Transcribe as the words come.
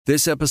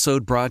This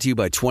episode brought to you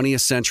by 20th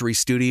Century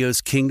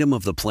Studios' Kingdom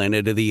of the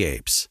Planet of the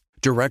Apes.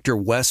 Director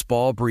Wes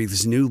Ball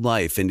breathes new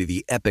life into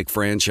the epic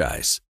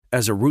franchise.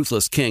 As a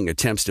ruthless king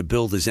attempts to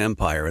build his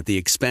empire at the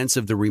expense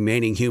of the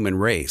remaining human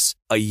race,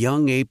 a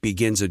young ape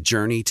begins a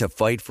journey to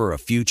fight for a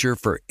future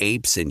for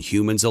apes and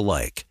humans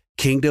alike.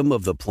 Kingdom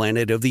of the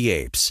Planet of the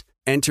Apes.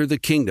 Enter the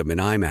kingdom in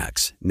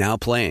IMAX, now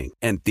playing,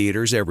 and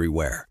theaters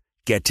everywhere.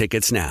 Get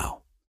tickets now.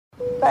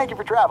 Thank you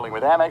for traveling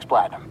with Amex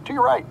Platinum. To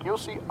your right, you'll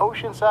see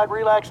oceanside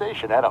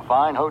relaxation at a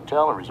fine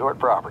hotel and resort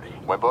property.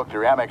 When booked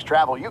through Amex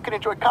Travel, you can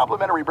enjoy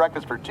complimentary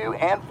breakfast for 2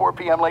 and 4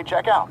 p.m. late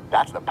checkout.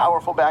 That's the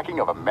powerful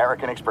backing of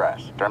American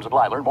Express. Terms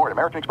apply. Learn more at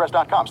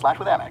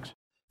americanexpress.com/withAmex.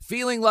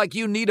 Feeling like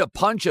you need a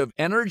punch of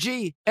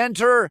energy?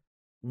 Enter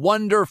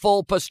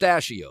Wonderful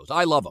Pistachios.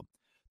 I love them.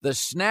 The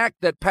snack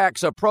that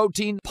packs a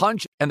protein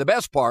punch, and the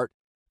best part,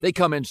 they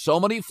come in so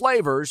many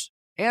flavors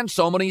and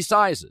so many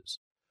sizes.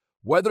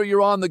 Whether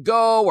you're on the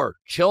go or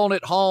chilling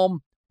at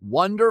home,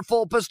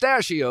 Wonderful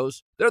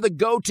Pistachios, they're the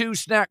go-to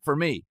snack for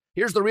me.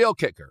 Here's the real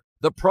kicker,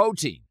 the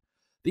protein.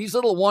 These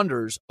little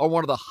wonders are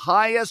one of the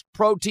highest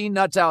protein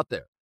nuts out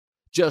there.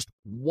 Just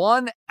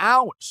 1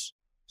 ounce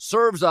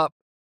serves up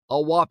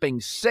a whopping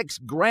 6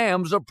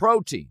 grams of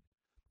protein,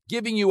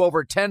 giving you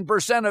over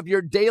 10% of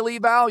your daily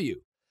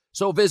value.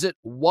 So visit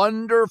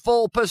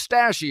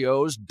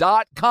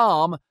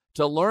wonderfulpistachios.com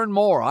to learn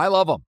more. I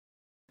love them.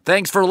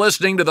 Thanks for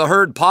listening to the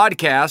Herd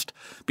Podcast.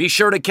 Be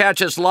sure to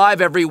catch us live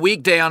every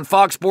weekday on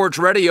Fox Sports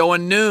Radio at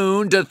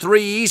noon to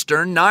 3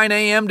 Eastern, 9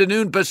 a.m. to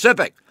noon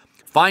Pacific.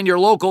 Find your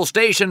local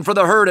station for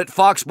the Herd at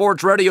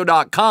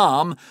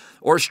foxsportsradio.com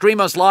or stream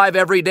us live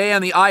every day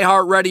on the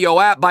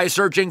iHeartRadio app by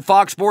searching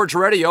Fox Sports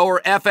Radio or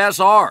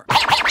FSR. Now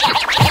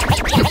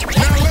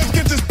let's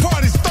get this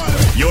party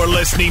started. You're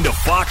listening to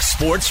Fox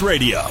Sports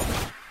Radio.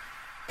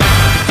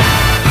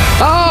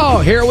 Oh,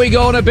 here we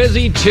go on a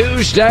busy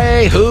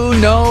Tuesday. Who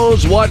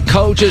knows what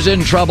coach is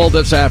in trouble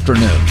this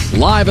afternoon?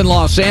 Live in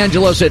Los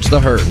Angeles, it's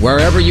The Herd.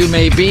 Wherever you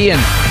may be and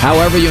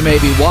however you may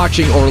be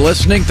watching or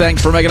listening,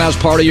 thanks for making us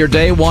part of your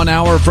day. 1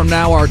 hour from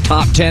now, our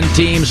top 10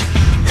 teams.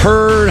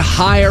 Herd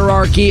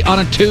hierarchy on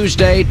a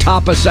Tuesday.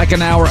 Top of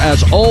second hour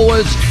as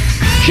always.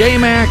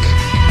 J-Mac.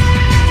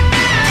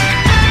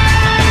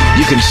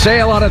 You can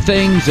say a lot of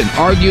things and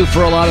argue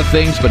for a lot of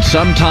things, but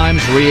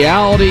sometimes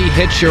reality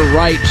hits you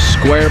right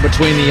square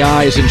between the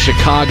eyes in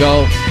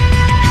Chicago.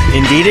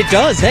 Indeed it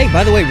does. Hey,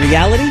 by the way,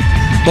 reality,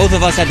 both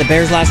of us had the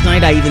Bears last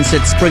night. I even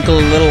said sprinkle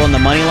a little on the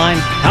money line.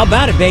 How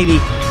about it, baby?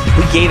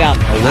 We gave out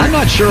a winner. I'm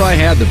not sure I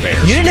had the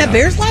Bears. You didn't have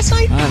Bears last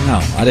night?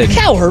 No, I didn't.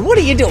 Cowherd, what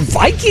are you doing?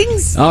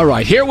 Vikings? All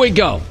right, here we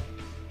go.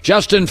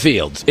 Justin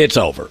Fields, it's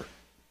over.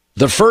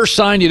 The first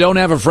sign you don't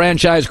have a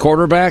franchise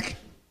quarterback,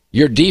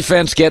 your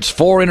defense gets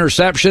 4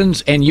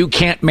 interceptions, and you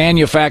can't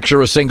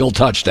manufacture a single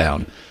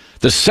touchdown.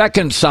 The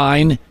second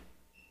sign,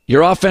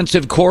 your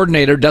offensive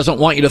coordinator doesn't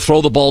want you to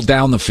throw the ball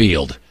down the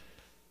field.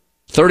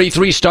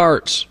 33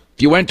 starts.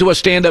 If you went to a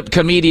stand-up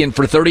comedian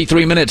for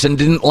 33 minutes and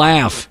didn't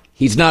laugh,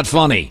 he's not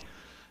funny.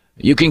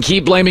 You can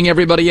keep blaming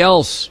everybody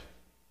else.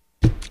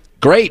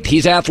 Great,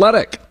 he's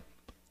athletic.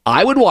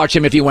 I would watch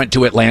him if he went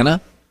to Atlanta.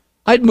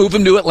 I'd move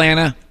him to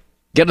Atlanta,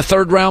 get a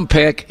third-round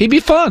pick. He'd be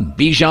fun.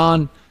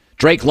 Bijan,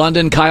 Drake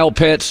London, Kyle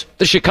Pitts,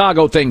 the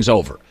Chicago thing's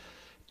over.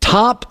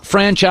 Top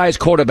franchise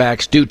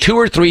quarterbacks do 2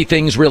 or 3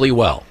 things really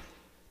well.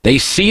 They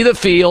see the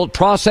field,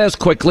 process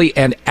quickly,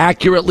 and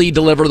accurately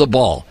deliver the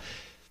ball.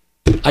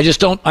 I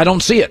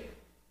don't see it.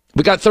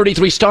 We got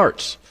 33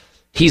 starts.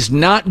 He's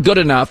not good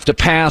enough to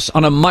pass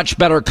on a much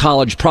better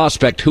college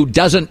prospect who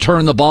doesn't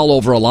turn the ball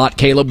over a lot,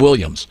 Caleb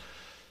Williams.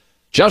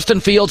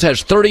 Justin Fields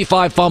has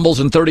 35 fumbles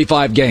in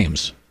 35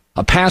 games,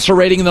 a passer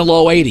rating in the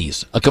low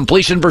 80s, a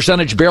completion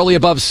percentage barely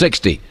above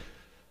 60.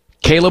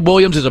 Caleb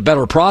Williams is a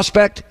better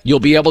prospect. You'll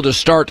be able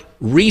to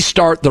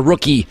restart the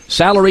rookie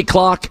salary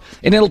clock,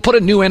 and it'll put a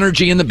new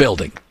energy in the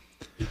building.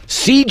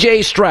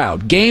 C.J.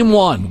 Stroud, game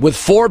 1, with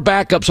 4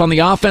 backups on the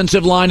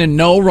offensive line and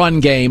no run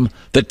game.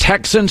 The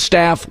Texan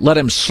staff let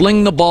him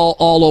sling the ball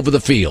all over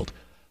the field.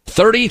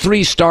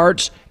 33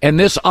 starts, and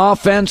this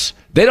offense,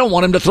 they don't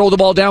want him to throw the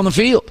ball down the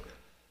field.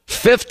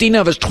 15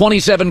 of his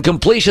 27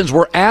 completions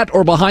were at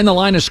or behind the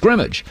line of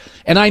scrimmage.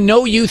 And I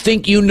know you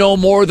think you know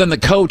more than the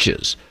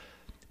coaches.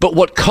 But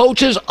what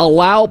coaches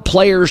allow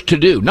players to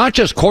do, not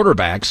just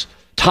quarterbacks,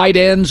 tight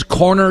ends,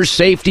 corners,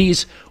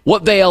 safeties,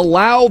 what they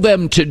allow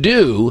them to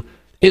do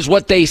is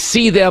what they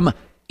see them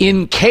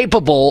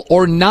incapable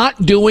or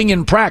not doing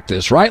in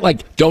practice, right?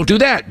 Like, don't do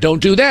that,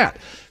 don't do that.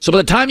 So by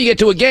the time you get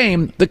to a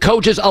game, the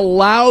coaches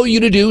allow you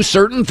to do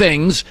certain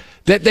things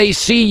that they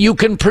see you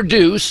can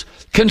produce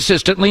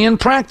consistently in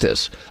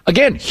practice.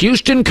 Again,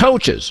 Houston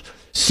coaches,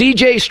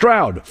 C.J.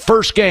 Stroud,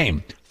 first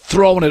game,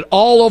 throwing it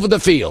all over the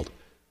field.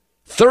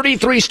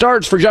 33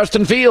 starts for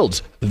Justin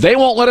Fields. They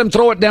won't let him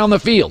throw it down the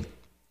field.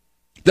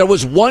 There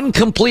was 1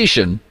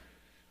 completion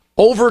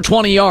over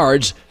 20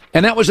 yards,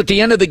 and that was at the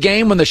end of the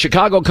game when the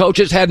Chicago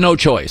coaches had no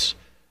choice.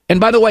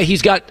 And by the way,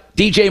 he's got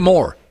DJ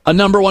Moore, a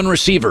number 1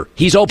 receiver.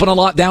 He's open a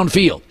lot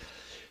downfield.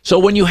 So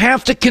when you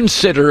have to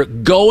consider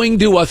going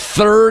to a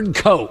third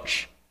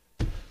coach,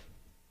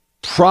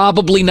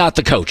 Probably not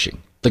the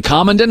coaching. The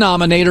common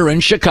denominator in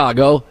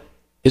Chicago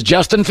is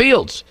Justin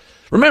Fields.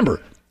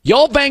 Remember,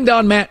 y'all banged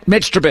on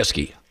Mitch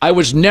Trubisky. I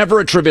was never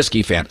a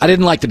Trubisky fan. I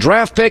didn't like the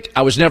draft pick.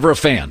 I was never a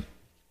fan.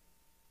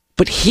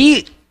 But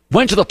he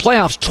went to the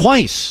playoffs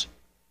twice.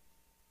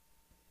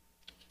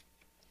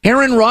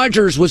 Aaron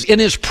Rodgers was in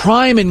his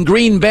prime in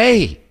Green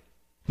Bay.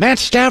 Matt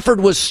Stafford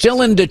was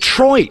still in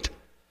Detroit.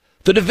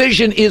 The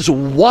division is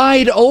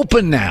wide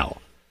open now.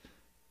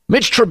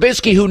 Mitch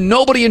Trubisky, who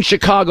nobody in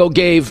Chicago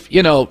gave,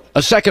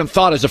 a second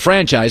thought as a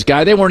franchise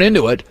guy, they weren't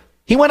into it.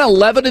 He went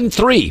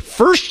 11-3,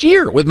 first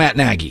year with Matt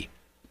Nagy.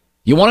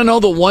 You want to know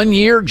the 1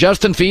 year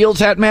Justin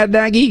Fields had Matt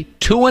Nagy?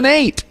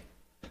 2-8.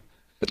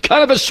 It's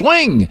kind of a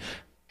swing.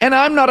 And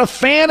I'm not a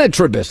fan of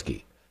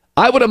Trubisky.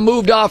 I would have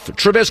moved off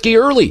Trubisky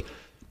early.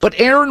 But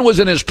Aaron was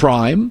in his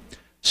prime.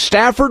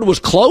 Stafford was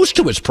close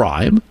to his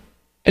prime.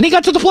 And he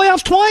got to the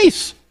playoffs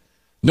twice.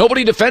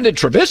 Nobody defended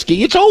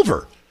Trubisky. It's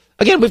over.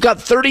 Again, we've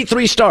got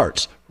 33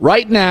 starts.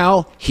 Right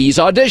now, he's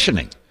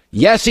auditioning.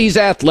 Yes, he's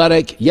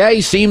athletic. Yeah,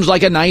 he seems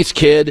like a nice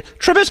kid.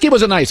 Trubisky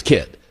was a nice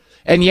kid.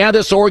 And yeah,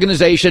 this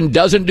organization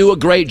doesn't do a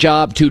great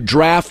job to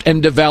draft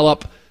and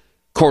develop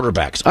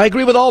quarterbacks. I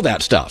agree with all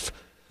that stuff.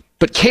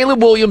 But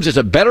Caleb Williams is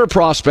a better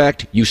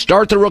prospect. You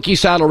start the rookie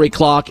salary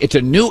clock. It's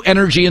a new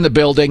energy in the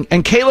building.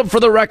 And Caleb, for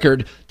the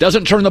record,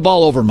 doesn't turn the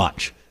ball over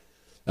much.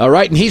 All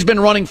right? And he's been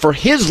running for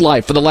his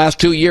life for the last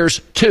 2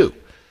 years, too.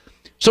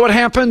 So what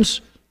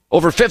happens?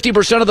 Over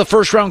 50% of the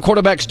first-round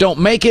quarterbacks don't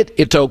make it.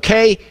 It's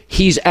okay.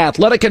 He's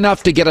athletic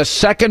enough to get a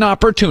second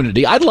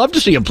opportunity. I'd love to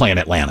see him play in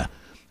Atlanta.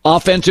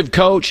 Offensive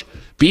coach,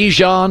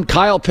 Bijan,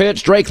 Kyle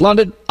Pitts, Drake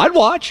London. I'd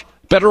watch.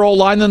 Better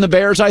O-line than the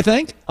Bears, I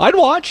think. I'd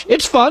watch.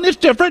 It's fun. It's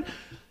different.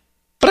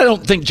 But I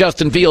don't think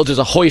Justin Fields is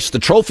a hoist the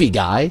trophy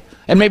guy.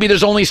 And maybe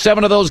there's only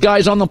 7 of those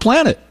guys on the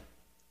planet.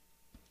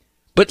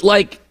 But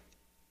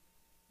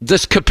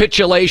this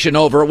capitulation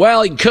over,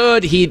 well,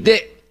 he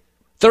did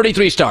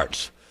 33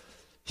 starts.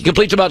 He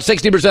completes about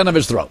 60% of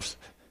his throws.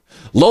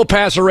 Low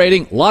passer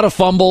rating, a lot of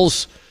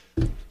fumbles.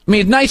 I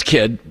mean, nice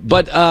kid,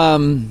 but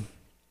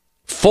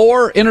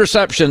 4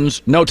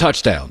 interceptions, no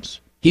touchdowns.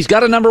 He's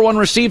got a number 1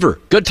 receiver,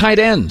 good tight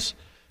ends.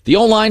 The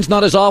O-line's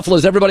not as awful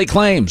as everybody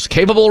claims.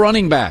 Capable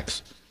running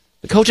backs.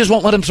 The coaches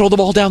won't let him throw the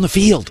ball down the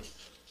field.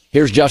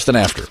 Here's Justin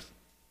after.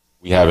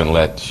 We haven't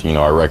let,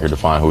 our record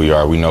define who we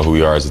are. We know who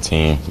we are as a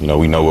team.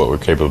 We know what we're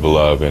capable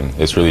of, and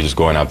it's really just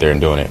going out there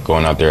and doing it,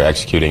 going out there,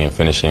 executing and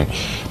finishing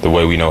the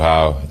way we know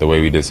how, the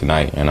way we did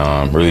tonight,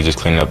 and really just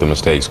cleaning up the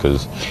mistakes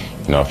because,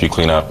 if you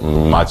clean up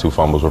my 2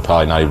 fumbles, we're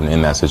probably not even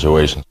in that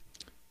situation.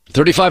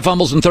 35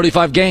 fumbles in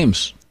 35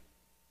 games.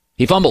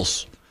 He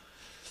fumbles.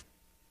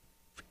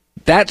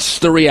 That's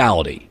the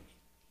reality.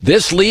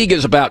 This league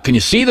is about, can you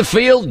see the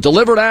field,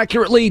 deliver it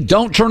accurately,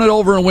 don't turn it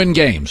over and win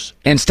games,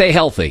 and stay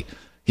healthy.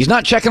 He's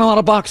not checking a lot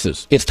of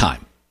boxes. It's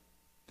time.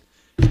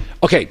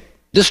 Okay,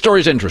 this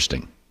story's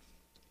interesting.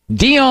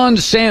 Deion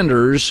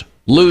Sanders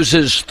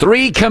loses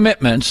 3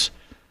 commitments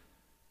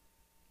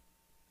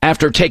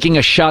after taking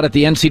a shot at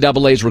the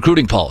NCAA's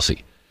recruiting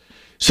policy.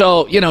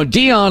 So,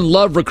 Deion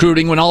loved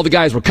recruiting when all the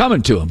guys were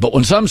coming to him. But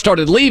when some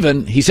started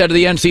leaving, he said to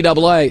the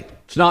NCAA,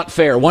 it's not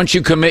fair. Once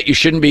you commit, you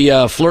shouldn't be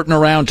flirting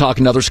around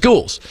talking to other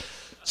schools.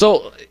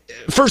 So,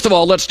 first of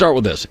all, let's start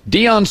with this.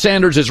 Deion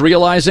Sanders is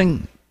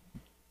realizing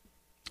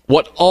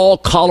what all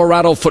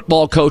Colorado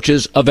football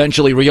coaches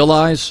eventually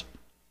realize.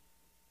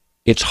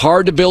 It's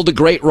hard to build a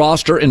great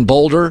roster in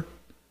Boulder.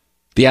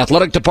 The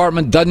athletic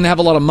department doesn't have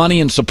a lot of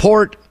money and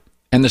support,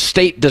 and the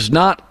state does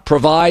not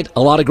provide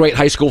a lot of great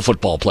high school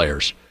football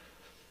players.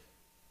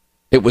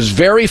 It was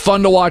very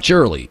fun to watch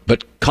early,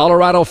 but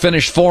Colorado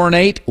finished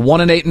 4-8,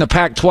 1-8 in the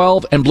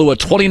Pac-12, and blew a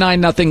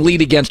 29-0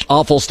 lead against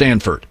awful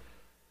Stanford.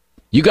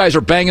 You guys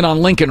are banging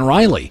on Lincoln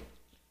Riley.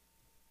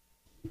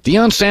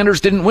 Deion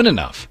Sanders didn't win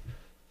enough.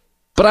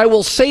 But I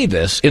will say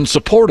this in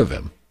support of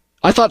him.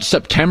 I thought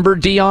September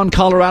Deion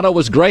Colorado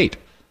was great.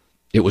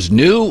 It was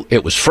new,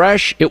 it was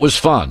fresh, it was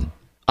fun.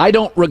 I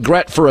don't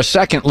regret for a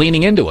second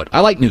leaning into it. I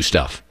like new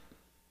stuff.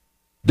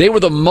 They were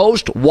the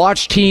most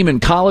watched team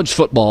in college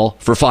football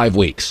for 5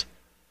 weeks.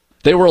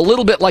 They were a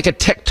little bit like a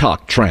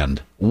TikTok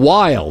trend,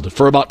 wild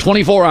for about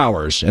 24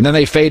 hours, and then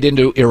they fade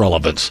into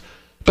irrelevance.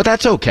 But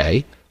that's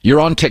okay.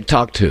 You're on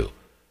TikTok too.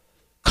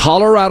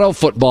 Colorado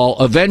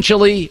football,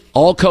 eventually,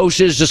 all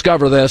coaches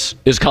discover this,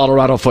 is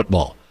Colorado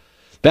football.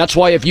 That's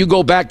why if you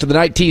go back to the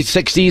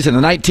 1960s and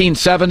the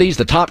 1970s,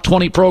 the top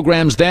 20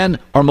 programs then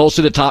are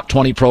mostly the top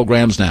 20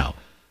 programs now.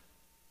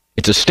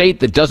 It's a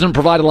state that doesn't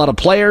provide a lot of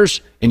players,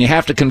 and you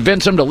have to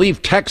convince them to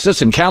leave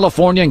Texas and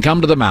California and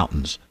come to the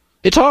mountains.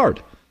 It's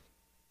hard.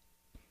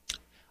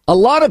 A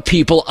lot of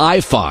people,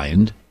 I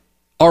find,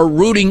 are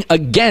rooting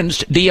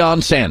against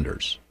Deion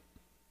Sanders.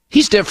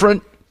 He's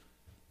different.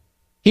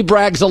 He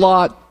brags a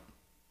lot.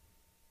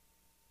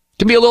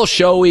 Can be a little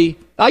showy.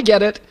 I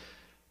get it.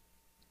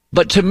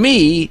 But to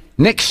me,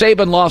 Nick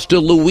Saban lost to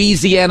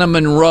Louisiana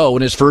Monroe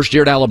in his first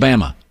year at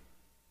Alabama.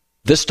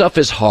 This stuff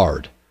is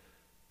hard.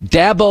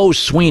 Dabo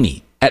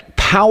Swinney at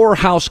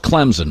powerhouse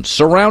Clemson,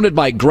 surrounded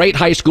by great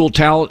high school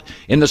talent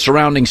in the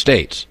surrounding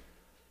states.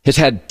 has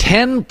had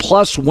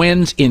 10-plus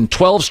wins in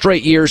 12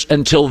 straight years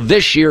until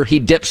this year he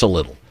dips a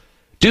little.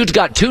 Dude's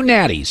got 2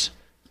 natties,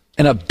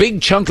 and a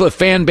big chunk of the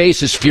fan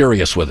base is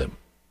furious with him.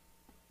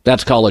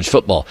 That's college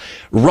football.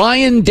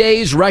 Ryan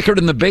Day's record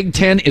in the Big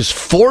Ten is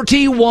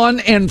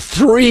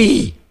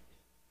 41-3.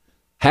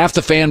 Half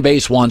the fan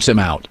base wants him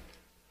out.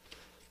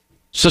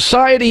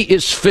 Society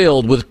is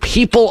filled with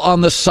people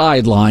on the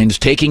sidelines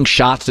taking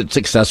shots at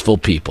successful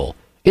people.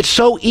 It's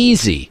so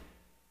easy.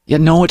 Yeah,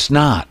 no, it's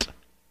not.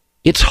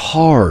 It's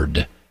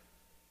hard.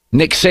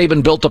 Nick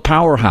Saban built a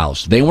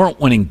powerhouse. They weren't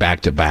winning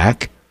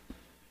back-to-back.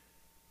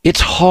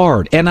 It's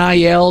hard.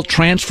 NIL,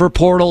 transfer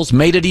portals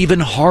made it even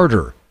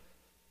harder.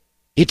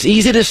 It's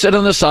easy to sit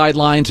on the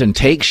sidelines and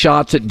take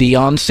shots at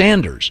Deion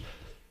Sanders.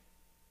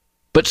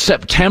 But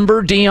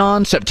September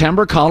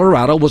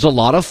Colorado was a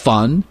lot of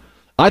fun.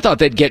 I thought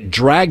they'd get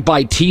dragged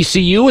by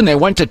TCU, and they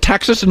went to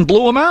Texas and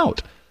blew them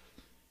out.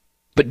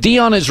 But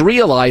Deion is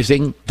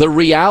realizing the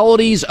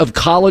realities of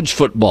college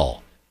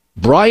football.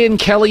 Brian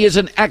Kelly is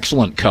an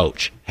excellent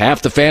coach.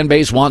 Half the fan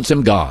base wants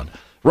him gone.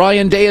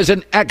 Ryan Day is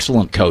an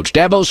excellent coach.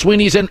 Dabo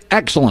Swinney's an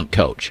excellent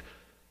coach.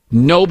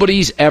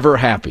 Nobody's ever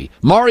happy.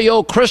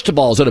 Mario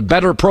Cristobal's at a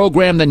better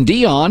program than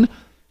Deion.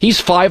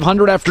 He's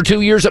 500 after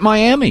 2 years at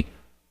Miami.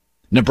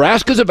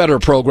 Nebraska's a better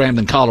program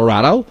than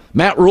Colorado.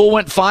 Matt Rule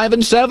went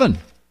 5-7.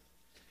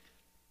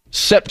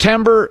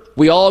 September,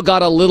 we all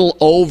got a little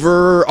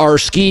over our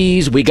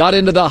skis. We got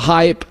into the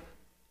hype.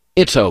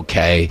 It's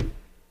okay.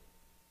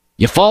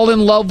 You fall in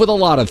love with a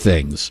lot of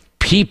things.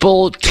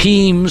 People,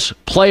 teams,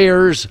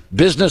 players,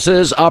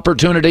 businesses,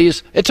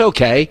 opportunities. It's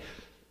okay.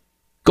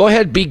 Go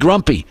ahead, be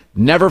grumpy.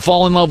 Never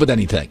fall in love with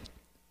anything.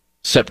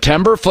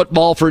 September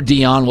football for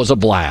Deion was a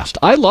blast.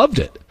 I loved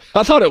it.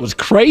 I thought it was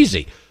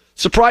crazy.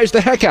 Surprised the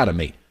heck out of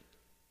me.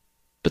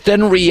 But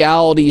then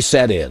reality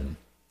set in.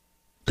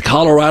 The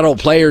Colorado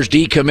players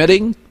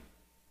decommitting?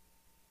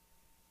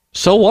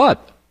 So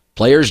what?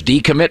 Players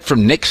decommit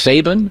from Nick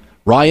Saban,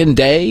 Ryan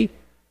Day,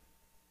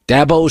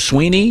 Dabo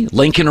Swinney,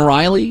 Lincoln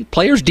Riley.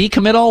 Players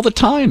decommit all the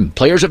time.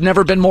 Players have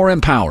never been more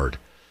empowered.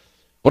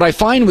 What I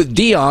find with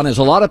Deion is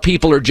a lot of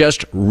people are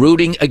just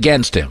rooting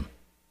against him.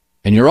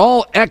 And you're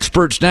all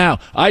experts now.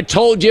 I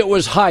told you it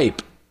was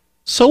hype.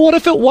 So what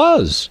if it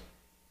was?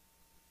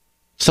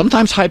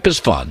 Sometimes hype is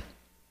fun.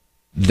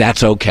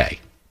 That's okay.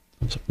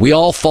 We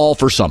all fall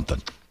for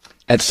something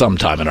at some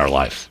time in our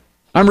life.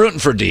 I'm rooting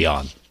for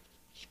Deion,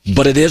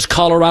 but it is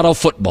Colorado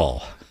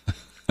football.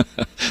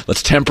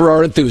 Let's temper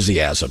our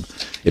enthusiasm.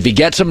 If he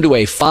gets them to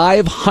a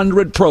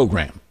 500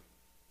 program,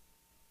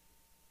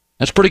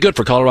 that's pretty good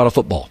for Colorado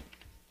football.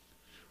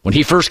 When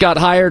he first got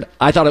hired,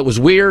 I thought it was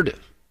weird.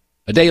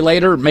 A day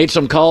later, made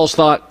some calls,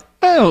 thought,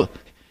 oh,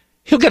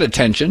 he'll get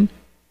attention.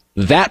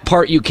 That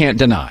part you can't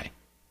deny.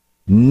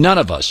 None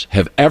of us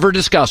have ever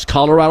discussed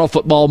Colorado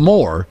football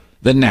more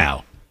than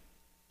now.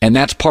 And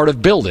that's part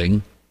of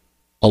building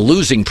a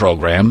losing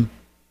program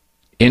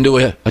into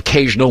an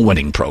occasional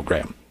winning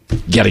program.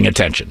 Getting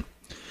attention.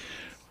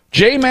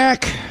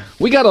 J-Mac,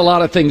 we got a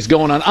lot of things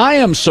going on. I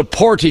am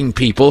supporting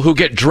people who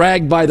get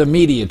dragged by the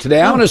media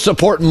today. I'm going to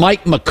support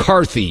Mike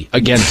McCarthy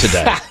again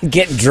today.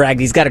 Getting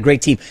dragged. He's got a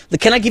great team.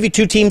 Can I give you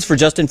 2 teams for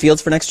Justin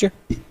Fields for next year?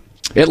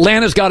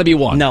 Atlanta's got to be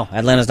one. No,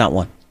 Atlanta's not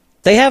one.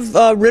 They have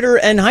Ritter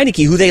and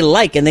Heineke, who they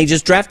like, and they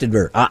just drafted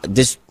Ritter.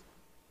 Just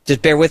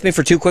bear with me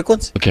for 2 quick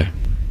ones. Okay.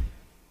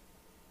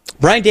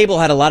 Brian Daboll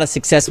had a lot of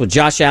success with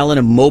Josh Allen,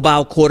 a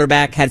mobile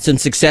quarterback, had some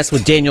success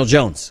with Daniel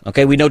Jones.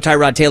 Okay, we know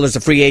Tyrod Taylor's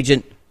a free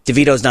agent.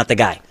 DeVito's not the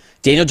guy.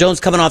 Daniel Jones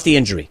coming off the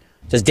injury.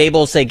 Does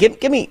Daboll say,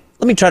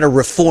 let me try to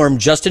reform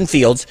Justin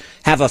Fields,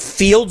 have a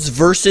Fields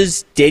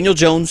versus Daniel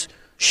Jones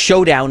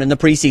showdown in the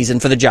preseason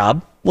for the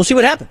job? We'll see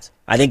what happens.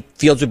 I think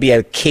Fields would be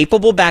a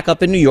capable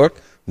backup in New York,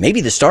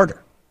 maybe the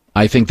starter.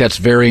 I think that's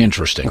very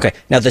interesting. Okay.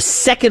 Now, the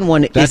second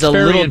one is a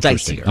little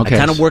dicier. Okay. I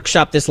kind of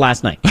workshopped this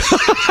last night.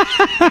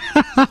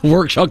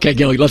 Okay,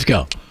 Gilly, let's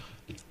go.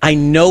 I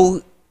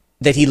know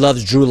that he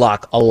loves Drew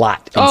Lock a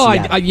lot.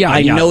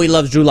 I know he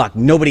loves Drew Lock.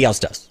 Nobody else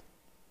does.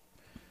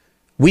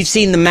 We've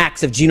seen the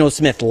max of Geno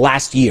Smith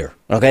last year.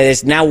 Okay,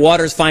 now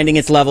water's finding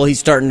its level. He's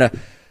starting to.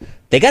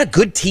 They got a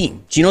good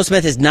team. Geno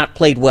Smith has not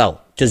played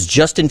well. Does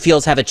Justin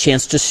Fields have a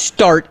chance to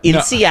start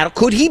in Seattle?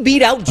 Could he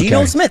beat out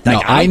Geno Smith?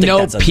 No, I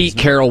know Pete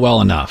Carroll well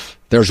enough.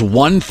 There's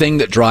one thing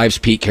that drives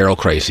Pete Carroll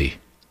crazy: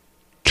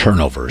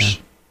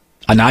 turnovers.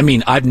 And I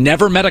mean, I've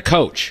never met a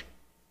coach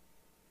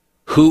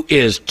who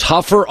is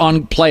tougher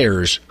on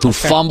players who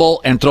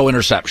fumble and throw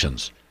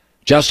interceptions.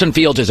 Justin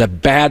Fields is a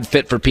bad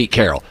fit for Pete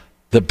Carroll.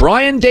 The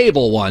Brian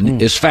Daboll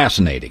one is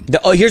fascinating.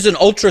 Here's an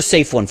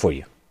ultra-safe one for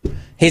you.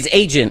 His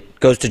agent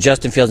goes to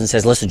Justin Fields and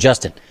says, listen,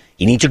 Justin,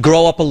 you need to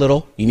grow up a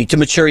little. You need to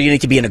mature. You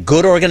need to be in a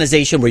good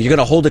organization where you're going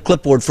to hold a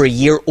clipboard for a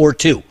year or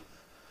 2.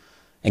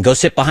 And go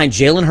sit behind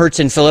Jalen Hurts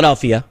in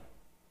Philadelphia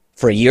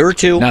for a year or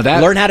 2.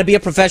 Learn how to be a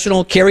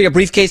professional, carry a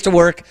briefcase to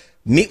work,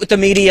 meet with the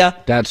media.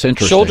 That's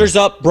interesting. Shoulders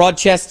up, broad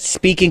chest,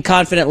 speaking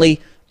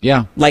confidently.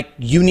 Yeah. Like,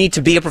 you need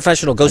to be a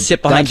professional. Go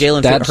sit behind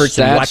Jalen Hurts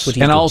and watch what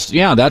he's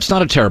doing. That's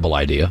not a terrible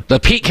idea. The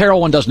Pete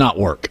Carroll one does not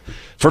work.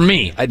 For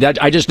me,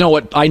 I just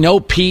know I know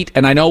Pete,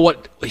 and I know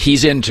what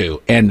he's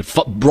into. And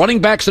running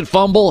backs that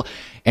fumble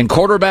and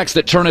quarterbacks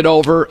that turn it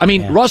over. I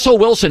mean, Russell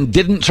Wilson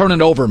didn't turn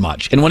it over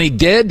much. And when he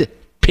did,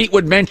 Pete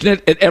would mention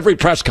it at every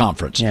press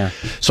conference. Yeah.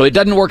 So it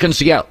doesn't work in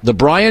Seattle. The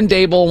Brian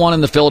Daboll one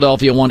and the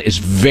Philadelphia one is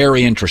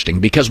very interesting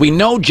because we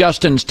know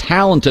Justin's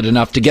talented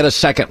enough to get a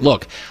second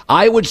look.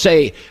 I would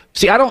say,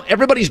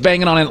 everybody's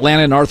banging on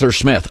Atlanta and Arthur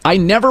Smith. I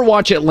never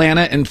watch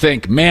Atlanta and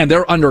think, man,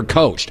 they're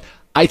undercoached.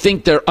 I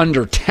think they're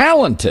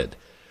under-talented.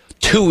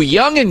 Too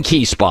young in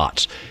key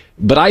spots.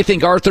 But I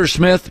think Arthur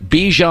Smith,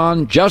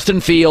 Bijan,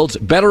 Justin Fields,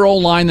 better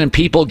O-line than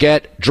people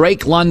get.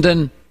 Drake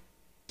London.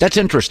 That's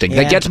interesting.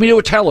 That gets me to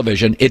a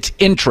television. It's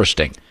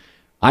interesting.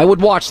 I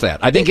would watch that.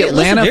 I think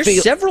Atlanta...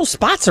 There's several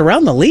spots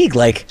around the league.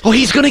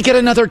 He's going to get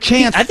another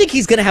chance. I think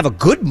he's going to have a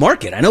good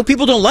market. I know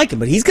people don't like him,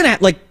 but he's going to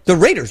have... the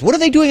Raiders, what are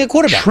they doing at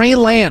quarterback? Trey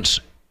Lance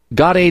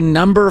got a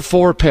number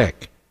 4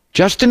 pick.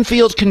 Justin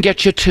Fields can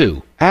get you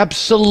 2.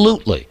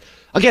 Absolutely.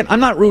 Again, I'm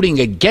not rooting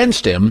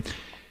against him,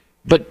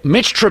 but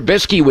Mitch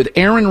Trubisky with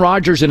Aaron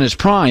Rodgers in his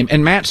prime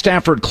and Matt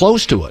Stafford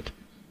close to it.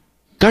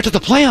 Got to the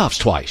playoffs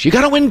twice. You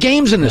got to win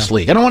games in this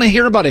league. I don't want to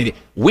hear about it.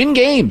 Win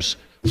games.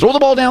 Throw the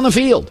ball down the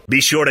field. Be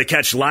sure to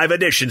catch live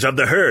editions of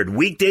The Herd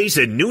weekdays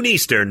at noon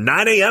Eastern,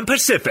 9 a.m.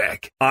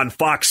 Pacific on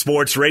Fox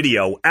Sports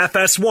Radio,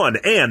 FS1,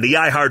 and the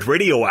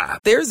iHeartRadio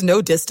app. There's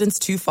no distance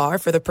too far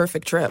for the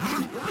perfect trip.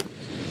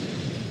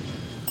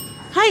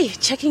 Hi,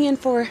 checking in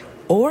for...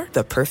 Or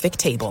the perfect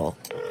table.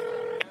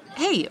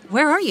 Hey,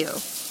 where are you?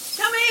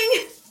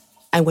 Coming!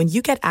 And when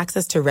you get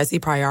access to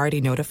Resi Priority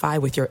Notify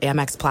with your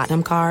Amex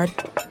Platinum card...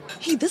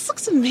 Hey, this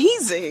looks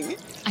amazing.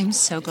 I'm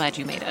so glad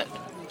you made it.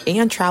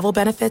 And travel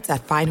benefits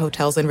at fine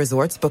hotels and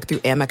resorts booked through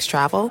Amex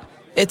Travel,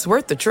 it's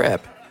worth the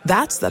trip.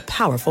 That's the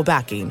powerful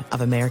backing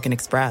of American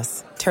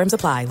Express. Terms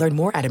apply. Learn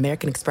more at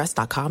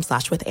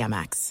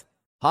americanexpress.com/withAmex.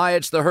 Hi,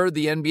 it's The Herd.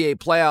 The NBA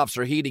playoffs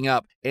are heating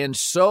up, and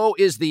so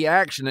is the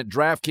action at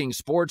DraftKings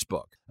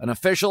Sportsbook, an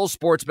official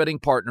sports betting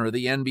partner of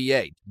the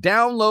NBA.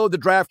 Download the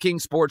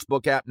DraftKings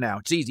Sportsbook app now.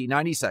 It's easy,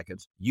 90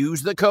 seconds.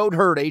 Use the code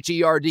HERD,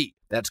 H-E-R-D.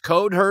 That's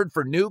code HERD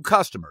for new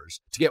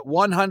customers to get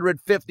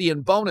 $150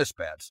 in bonus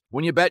bets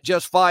when you bet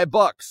just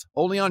 $5.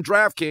 Only on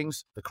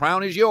DraftKings. The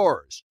crown is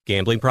yours.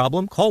 Gambling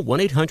problem? Call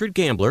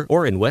 1-800-GAMBLER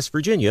or in West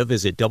Virginia,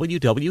 visit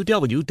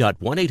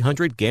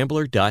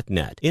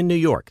www.1800gambler.net. In New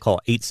York, call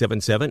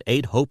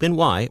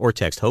 877-8-HOPE-NY or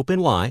text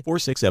HOPE-NY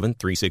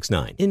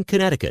 467-369. In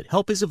Connecticut,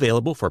 help is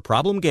available for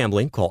problem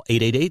gambling. Call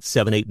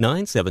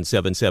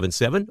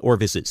 888-789-7777 or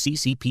visit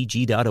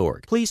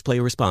ccpg.org. Please play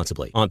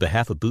responsibly. On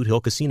behalf of Boot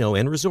Hill Casino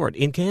and Resort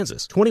in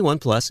Kansas, 21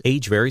 plus,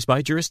 age varies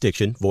by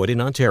jurisdiction, void in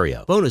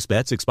Ontario. Bonus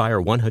bets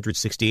expire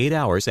 168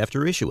 hours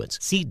after issuance.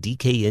 See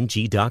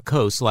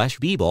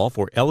dkng.co/bball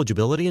for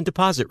eligibility and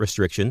deposit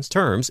restrictions,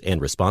 terms,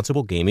 and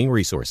responsible gaming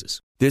resources.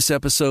 This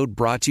episode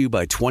brought to you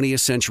by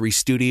 20th Century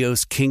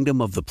Studios'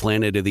 Kingdom of the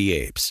Planet of the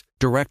Apes.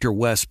 Director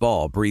Wes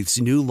Ball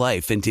breathes new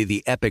life into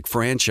the epic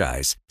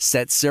franchise,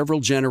 set several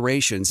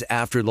generations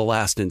after the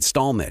last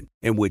installment,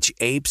 in which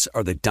apes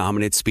are the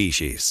dominant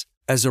species.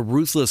 As a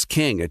ruthless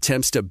king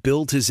attempts to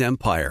build his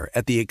empire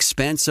at the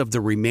expense of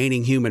the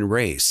remaining human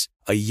race,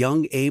 a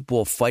young ape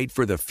will fight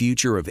for the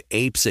future of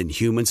apes and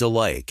humans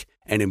alike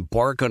and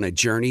embark on a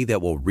journey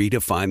that will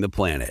redefine the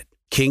planet.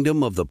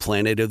 Kingdom of the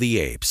Planet of the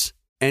Apes.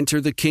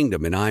 Enter the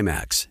kingdom in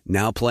IMAX,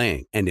 now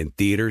playing and in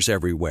theaters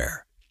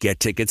everywhere. Get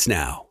tickets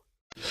now.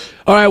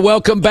 All right,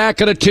 welcome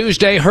back on a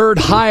Tuesday. Herd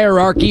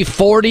Hierarchy.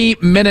 40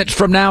 minutes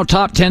from now,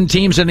 top 10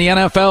 teams in the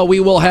NFL. We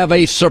will have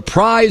a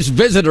surprise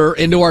visitor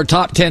into our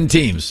top 10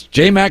 teams.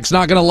 J-Mac's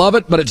not going to love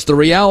it, but it's the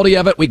reality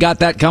of it. We got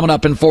that coming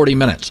up in 40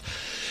 minutes.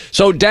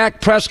 So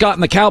Dak Prescott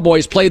and the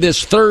Cowboys play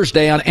this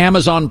Thursday on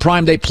Amazon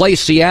Prime. They play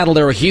Seattle.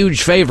 They're a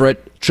huge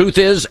favorite. Truth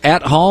is,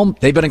 at home,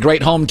 they've been a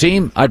great home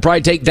team. I'd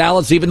probably take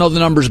Dallas, even though the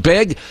number's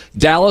big.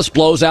 Dallas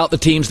blows out the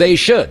teams they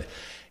should.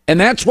 And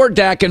that's where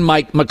Dak and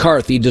Mike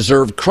McCarthy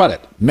deserve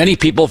credit. Many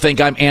people think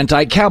I'm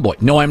anti-Cowboy.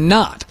 No, I'm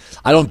not.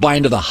 I don't buy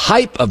into the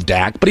hype of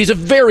Dak, but he's a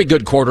very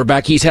good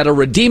quarterback. He's had a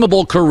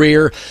redeemable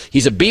career.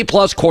 He's a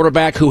B-plus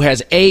quarterback who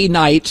has A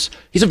nights.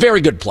 He's a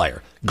very good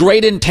player.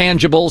 Great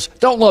intangibles.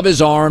 Don't love his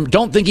arm.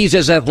 Don't think he's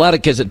as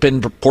athletic as it's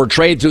been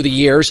portrayed through the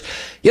years.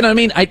 You know what I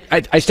mean?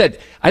 I said,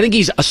 I think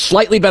he's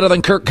slightly better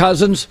than Kirk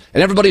Cousins,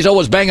 and everybody's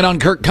always banging on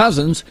Kirk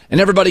Cousins, and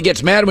everybody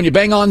gets mad when you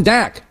bang on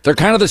Dak. They're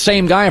kind of the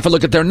same guy if I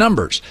look at their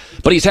numbers.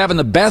 But he's having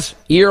the best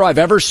year I've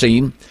ever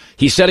seen.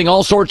 He's setting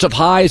all sorts of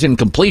highs in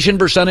completion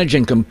percentage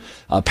and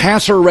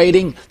passer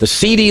rating. The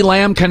CeeDee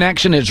Lamb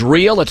connection is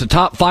real. It's a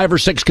top 5 or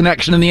 6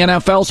 connection in the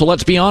NFL, so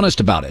let's be honest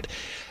about it.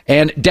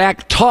 And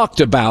Dak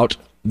talked about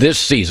this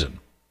season.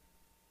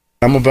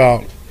 I'm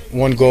about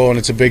one goal, and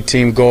it's a big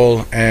team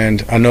goal,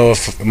 and I know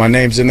if my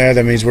name's in there,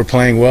 that means we're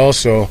playing well,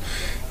 so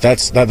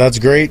that's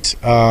great.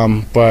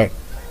 But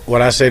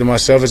what I say to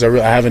myself is I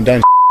haven't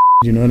done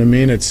you know what I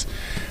mean? It's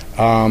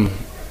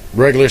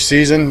regular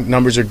season,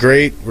 numbers are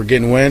great. We're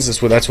getting wins.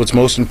 That's what's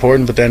most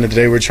important. But at the end of the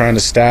day, we're trying to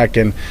stack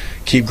and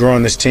keep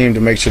growing this team to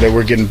make sure that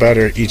we're getting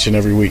better each and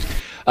every week.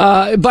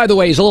 By the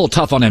way, he's a little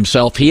tough on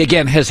himself. He,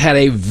 again, has had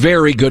a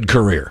very good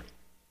career.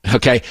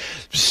 Okay?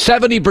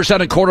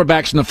 70% of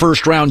quarterbacks in the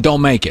first round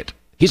don't make it.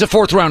 He's a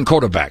fourth-round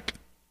quarterback.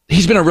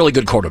 He's been a really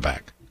good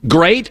quarterback.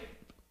 Great?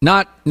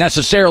 Not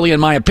necessarily, in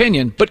my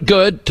opinion, but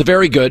good to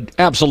very good.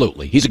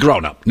 Absolutely. He's a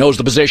grown-up. Knows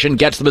the position,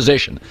 gets the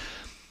position.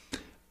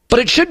 But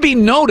it should be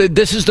noted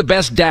this is the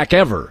best Dak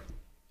ever,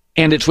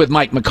 and it's with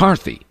Mike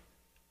McCarthy.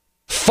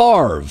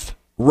 Favre,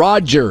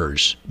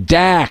 Rodgers,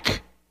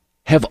 Dak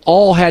have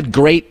all had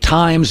great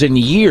times and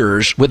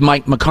years with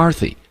Mike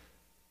McCarthy.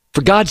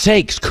 For God's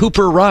sakes,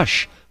 Cooper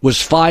Rush was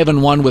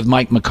 5-1 with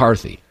Mike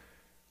McCarthy.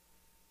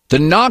 The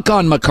knock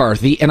on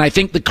McCarthy, and I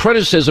think the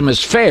criticism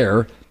is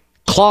fair,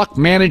 clock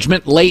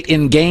management late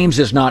in games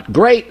is not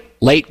great.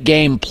 Late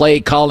game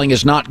play calling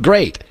is not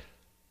great.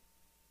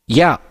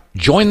 Yeah,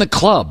 join the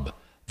club.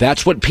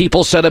 That's what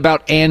people said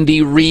about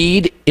Andy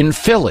Reid in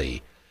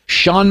Philly.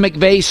 Sean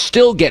McVay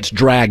still gets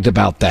dragged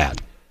about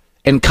that.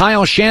 And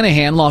Kyle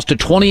Shanahan lost a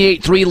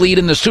 28-3 lead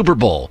in the Super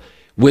Bowl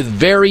with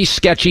very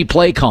sketchy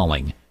play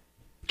calling.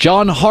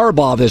 John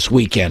Harbaugh this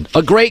weekend,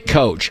 a great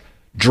coach,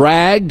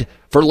 dragged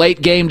for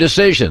late game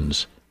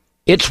decisions.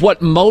 It's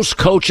what most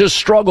coaches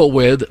struggle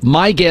with.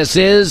 My guess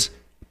is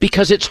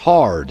because it's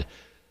hard.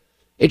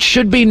 It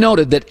should be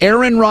noted that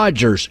Aaron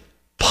Rodgers,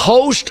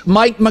 post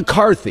Mike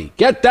McCarthy,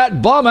 get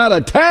that bum out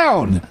of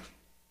town.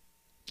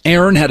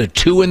 Aaron had a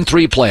 2-3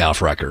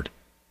 playoff record.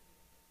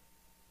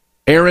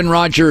 Aaron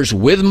Rodgers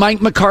with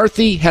Mike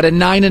McCarthy had a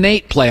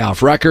 9-8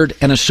 playoff record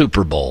and a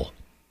Super Bowl.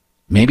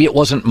 Maybe it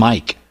wasn't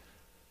Mike.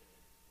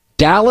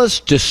 Dallas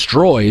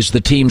destroys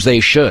the teams they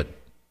should.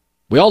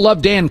 We all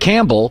love Dan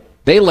Campbell.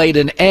 They laid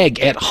an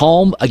egg at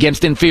home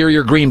against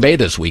inferior Green Bay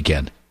this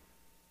weekend.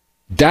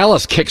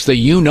 Dallas kicks the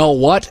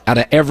you-know-what out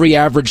of every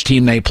average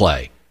team they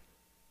play.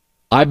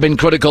 I've been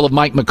critical of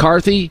Mike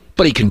McCarthy,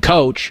 but he can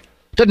coach.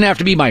 Doesn't have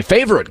to be my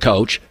favorite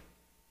coach,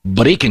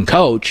 but he can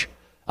coach.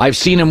 I've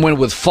seen him win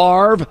with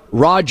Favre,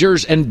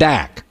 Rodgers, and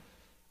Dak.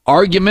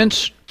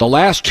 Arguments, the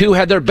last two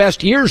had their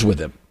best years with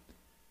him.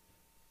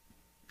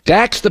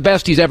 Dak's the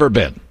best he's ever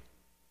been.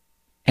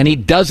 And he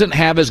doesn't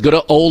have as good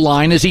an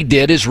O-line as he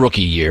did his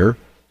rookie year.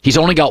 He's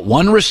only got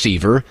one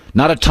receiver,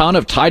 not a ton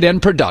of tight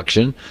end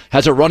production,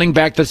 has a running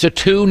back that's a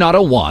 2, not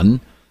a 1.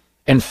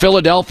 And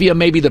Philadelphia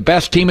may be the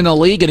best team in the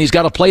league, and he's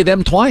got to play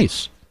them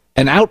twice.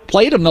 And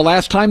outplayed them the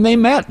last time they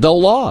met. They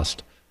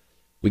lost.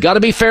 We got to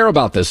be fair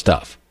about this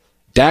stuff.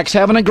 Dak's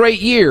having a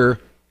great year,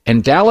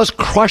 and Dallas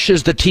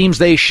crushes the teams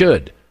they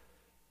should.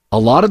 A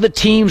lot of the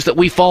teams that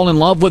we fall in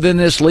love with in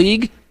this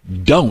league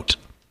don't.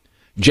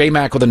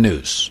 J-Mac with the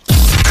news.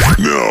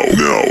 No.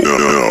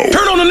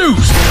 Turn on the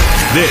news.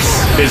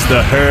 This is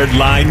the Herd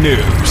Line News.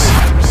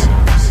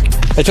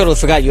 I totally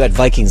forgot you had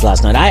Vikings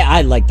last night.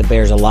 I like the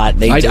Bears a lot.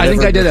 I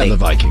think I did have the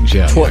Vikings,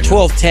 yeah.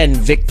 12-10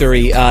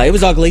 victory. It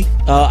was ugly.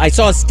 I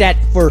saw a stat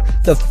for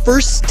the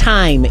first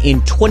time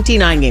in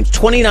 29 games.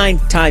 29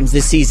 times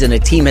this season a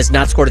team has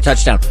not scored a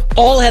touchdown.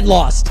 All had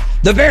lost.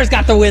 The Bears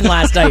got the win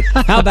last night.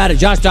 How about it?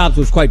 Josh Dobbs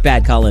was quite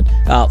bad, Colin.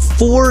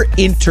 4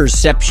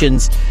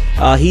 interceptions.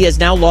 He has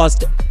now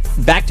lost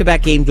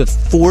back-to-back games with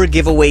 4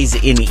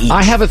 giveaways in each.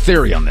 I have a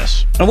theory on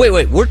this. Oh,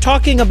 wait. We're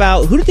talking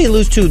about, who did they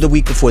lose to the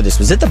week before this?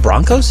 Was it the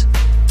Broncos?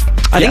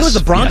 I think it was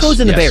the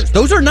Broncos and the Bears.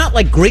 Those are not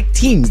like great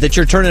teams that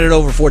you're turning it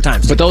over 4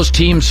 times. But those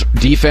teams'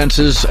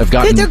 defenses have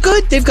gotten... They're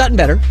good. They've gotten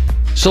better.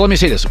 So let me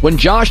say this. When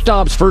Josh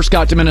Dobbs first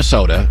got to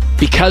Minnesota,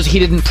 because he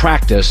didn't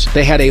practice,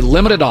 they had a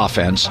limited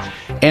offense,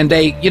 and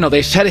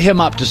they set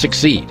him up to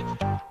succeed.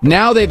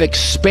 Now they've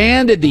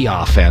expanded the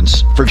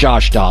offense for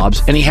Josh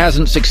Dobbs, and he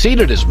hasn't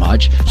succeeded as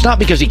much. It's not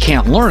because he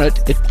can't learn it.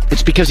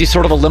 It's because he's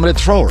sort of a limited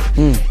thrower.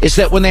 It's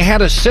that when they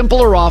had a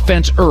simpler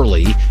offense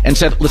early and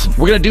said, listen,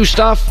 we're going to do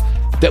stuff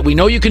that we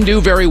know you can do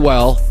very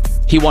well,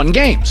 he won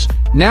games.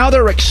 Now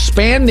they're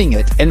expanding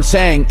it and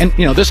saying, and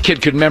this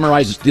kid could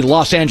memorize the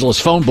Los Angeles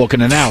phone book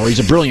in an hour. He's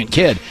a brilliant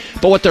kid.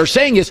 But what they're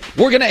saying is,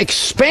 we're going to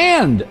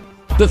expand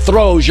the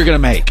throws you're going to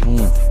make.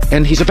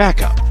 And he's a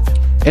backup.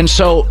 And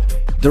so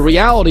the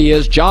reality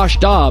is Josh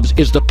Dobbs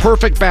is the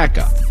perfect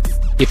backup.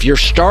 If your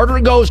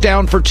starter goes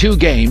down for 2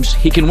 games,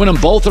 he can win them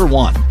both or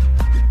 1.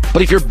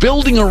 But if you're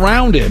building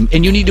around him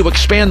and you need to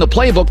expand the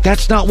playbook,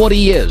 that's not what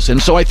he is. And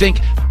so I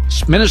think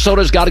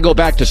Minnesota's got to go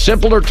back to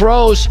simpler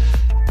throws,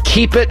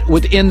 keep it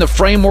within the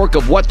framework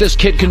of what this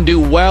kid can do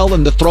well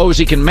and the throws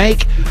he can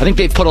make. I think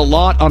they've put a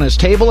lot on his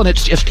table, and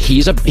it's just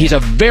he's a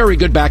very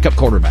good backup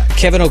quarterback.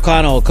 Kevin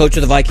O'Connell, coach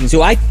of the Vikings,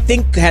 who I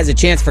think has a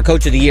chance for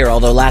coach of the year,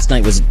 although last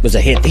night was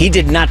a hit. He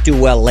did not do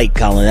well late,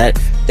 Colin.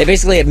 They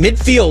basically at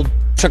midfield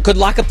could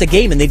lock up the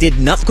game, and they did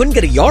nothing. Couldn't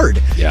get a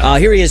yard. Yeah.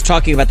 Here he is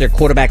talking about their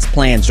quarterback's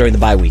plans during the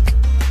bye week.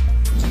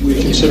 We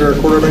consider a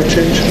quarterback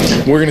change?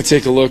 We're going to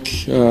take a look,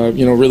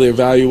 really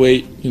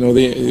evaluate,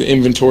 the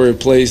inventory of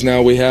plays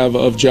now we have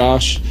of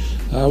Josh.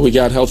 We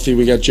got healthy.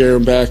 We got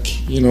Jaron back,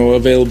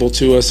 available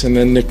to us, and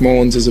then Nick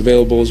Mullins is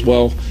available as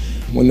well.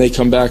 When they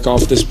come back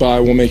off this bye,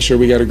 we'll make sure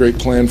we got a great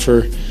plan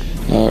for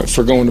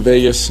for going to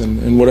Vegas,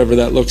 and whatever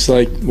that looks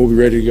like, we'll be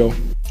ready to go.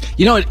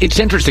 You know, it's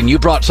interesting. You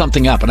brought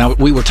something up, and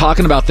we were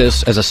talking about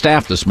this as a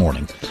staff this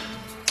morning.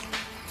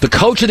 The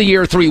coach of the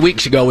year 3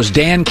 weeks ago was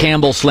Dan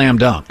Campbell, slam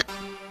dunk.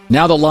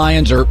 Now the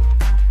Lions are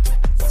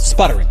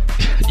sputtering.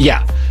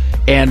 Yeah,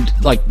 and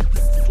like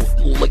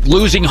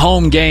losing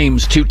home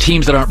games to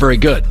teams that aren't very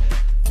good.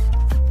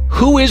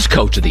 Who is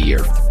coach of the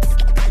year?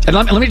 And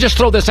let me just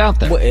throw this out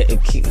there. All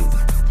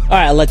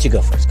right, I'll let you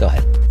go first. Go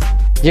ahead.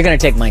 You're going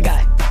to take my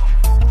guy.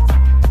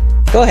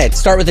 Go ahead.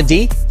 Start with a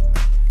D.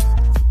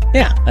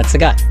 Yeah, that's the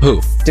guy.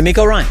 Who?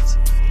 D'Amico Ryans.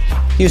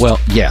 Houston. Well,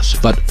 yes,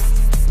 but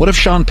what if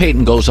Sean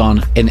Payton goes on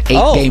an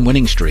 8-game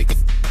winning streak?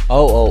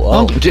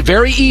 Oh.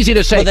 Very easy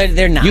to say. Well,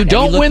 they're not. You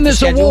don't win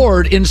this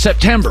award in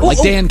September,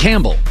 like Dan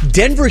Campbell.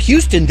 Denver,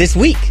 Houston this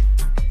week.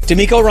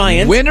 D'Amico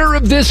Ryans. Winner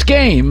of this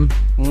game.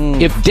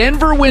 If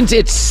Denver wins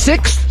its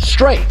 6th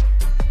straight.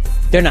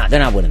 They're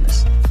not winning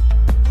this.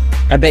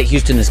 I bet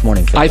Houston this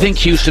morning. I think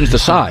Houston's the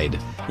side.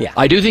 Yeah.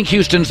 I do think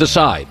Houston's the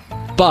side.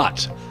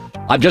 But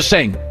I'm just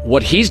saying,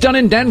 what he's done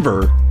in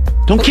Denver,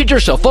 don't kid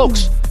yourself,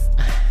 folks.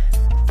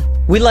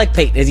 We like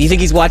Peyton. You think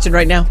he's watching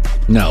right now?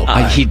 No.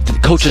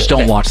 Coaches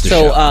don't watch the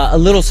show. So a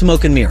little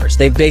smoke and mirrors.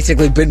 They've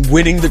basically been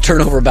winning the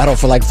turnover battle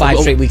for like 5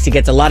 straight weeks. He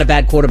gets a lot of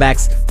bad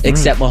quarterbacks,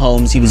 except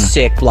Mahomes. He was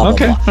sick, blah,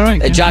 blah, blah. All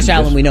right. Josh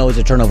Allen, we know, is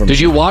a turnover. Did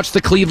you watch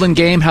the Cleveland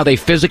game, how they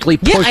physically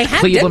pushed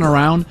Cleveland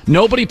around?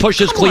 Nobody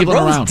pushes Cleveland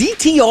around.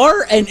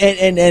 DTR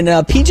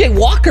and P.J.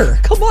 Walker.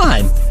 Come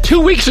on.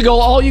 2 weeks ago,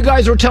 all you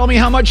guys were telling me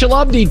how much you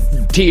love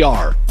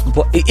DTR.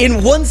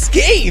 In one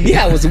game.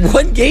 Yeah, it was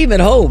one game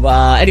at home.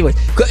 Anyway,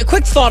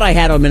 quick thought I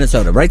had on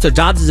Minnesota, right? So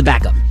Dobbs is a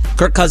backup.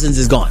 Kirk Cousins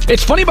is gone.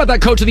 It's funny about that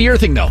coach of the year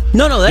thing, though.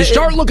 No. You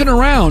start looking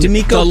around,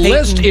 D'Amico, the Peyton,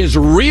 list is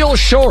real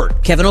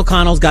short. Kevin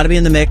O'Connell's got to be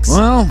in the mix.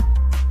 Well,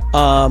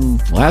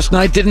 last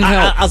night didn't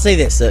help. I'll say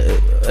this.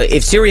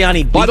 If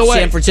Sirianni beats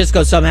San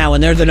Francisco somehow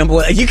and they're the number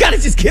one, you got to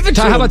just give it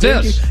to him. How about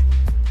this?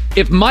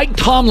 If Mike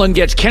Tomlin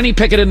gets Kenny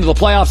Pickett into the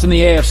playoffs in the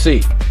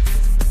AFC,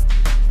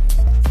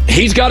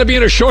 he's got to be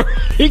in a short.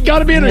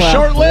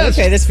 Short list.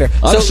 Okay, that's fair.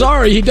 I'm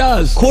sorry, he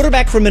does.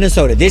 Quarterback from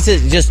Minnesota. This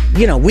is just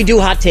we do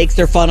hot takes.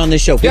 They're fun on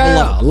this show. People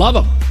love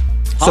them.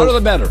 Hotter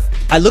the better.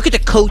 I look at the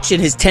coach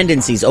and his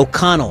tendencies.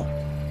 O'Connell.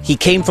 He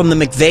came from the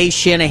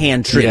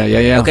McVay-Shanahan tree.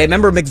 Yeah. Okay,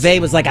 remember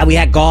McVay was like, we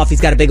had Goff.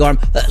 He's got a big arm.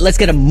 Let's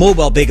get a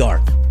mobile big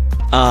arm.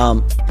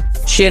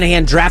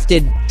 Shanahan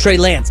drafted Trey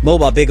Lance.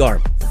 Mobile big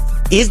arm.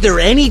 Is there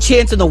any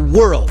chance in the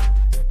world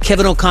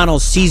Kevin O'Connell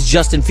sees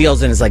Justin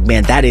Fields and is like,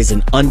 man, that is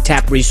an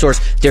untapped resource.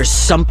 There's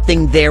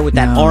something there with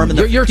that arm. And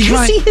you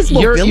see his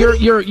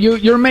mobility?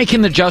 You're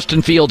making the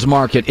Justin Fields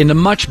market into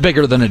much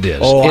bigger than it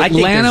is.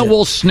 Atlanta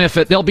will sniff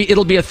it. It'll be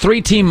a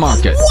 3-team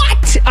market.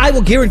 What? I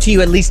will guarantee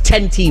you at least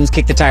 10 teams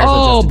kick the tires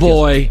on Justin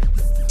boy.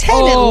 Fields.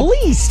 10 at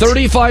least.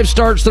 35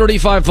 starts,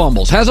 35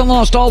 fumbles. Hasn't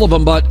lost all of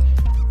them, but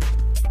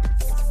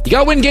you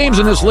got to win games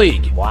in this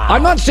league. Wow.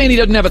 I'm not saying he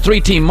doesn't have a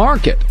 3-team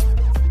market.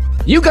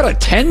 You got a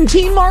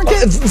 10-team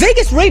market?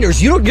 Vegas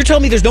Raiders. You're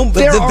telling me there's no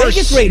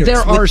Vegas Raiders. There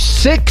are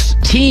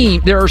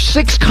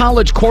 6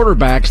 college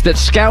quarterbacks that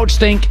scouts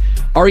think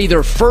are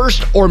either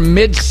first or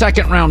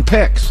mid-second round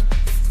picks.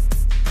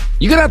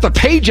 You're gonna have to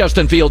pay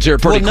Justin Fields here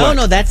pretty quick.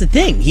 No, that's the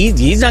thing. He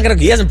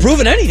hasn't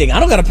proven anything.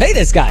 I don't gotta pay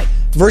this guy.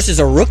 Versus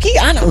a rookie?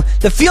 I know.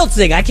 The Fields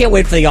thing, I can't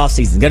wait for the offseason.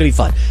 It's going to be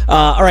fun.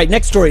 All right,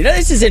 next story.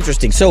 This is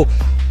interesting. So,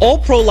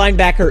 all-pro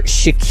linebacker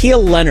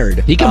Shaquille Leonard.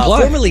 He can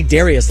play. Formerly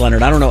Darius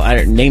Leonard. I don't know.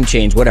 Name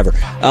change, whatever.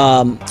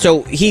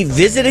 So, he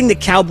visiting the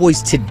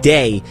Cowboys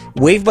today,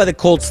 waived by the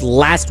Colts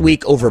last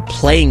week over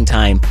playing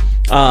time.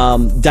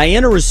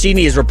 Diana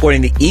Rossini is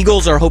reporting the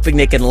Eagles are hoping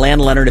they can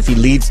land Leonard if he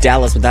leaves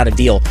Dallas without a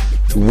deal.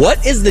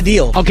 What is the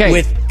deal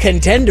with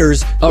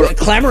contenders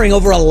clamoring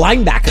over a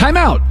linebacker? Time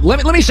out.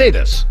 Let me say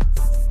this.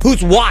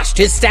 Who's washed?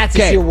 His stats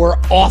this year were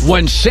awful.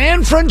 When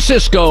San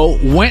Francisco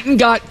went and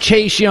got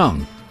Chase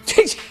Young.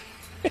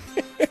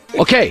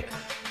 Okay.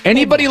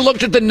 Anybody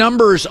looked at the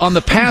numbers on the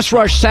pass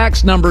rush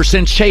sacks number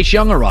since Chase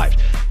Young arrived?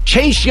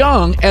 Chase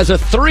Young as a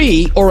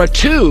 3 or a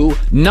 2,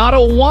 not a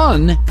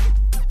 1.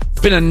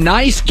 Been a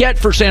nice get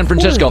for San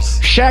Francisco.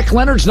 Shaq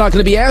Leonard's not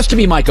going to be asked to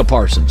be Micah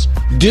Parsons.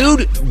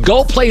 Dude,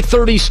 go play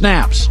 30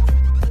 snaps.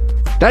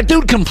 That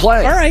dude can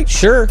play. All right,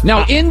 sure.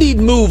 Now, Indy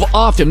move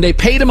off him. They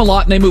paid him a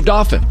lot and they moved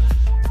off him.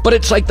 But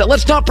it's like,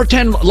 let's not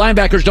pretend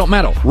linebackers don't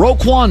matter.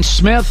 Roquan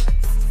Smith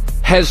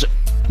has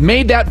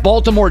made that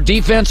Baltimore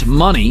defense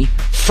money.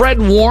 Fred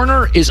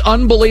Warner is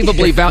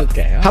unbelievably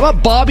valuable. How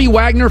about Bobby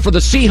Wagner for the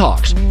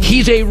Seahawks?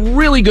 He's a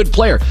really good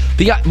player.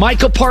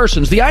 Micah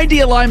Parsons, the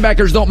idea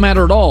linebackers don't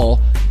matter at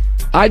all.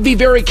 I'd be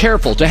very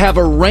careful to have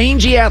a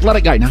rangy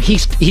athletic guy. Now,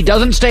 he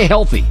doesn't stay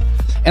healthy.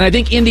 And I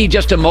think Indy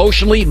just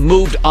emotionally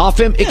moved off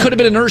him. It could have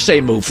been an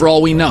Irsay move for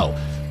all we know.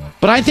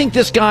 But I think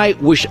this guy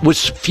was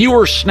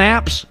fewer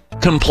snaps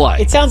can play.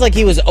 It sounds like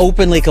he was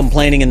openly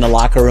complaining in the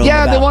locker room.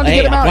 Yeah, they wanted to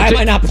get him out. Why am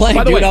I not playing?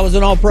 By the way, I was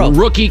an all-pro.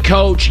 Rookie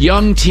coach,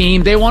 young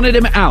team. They wanted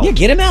him out. Yeah,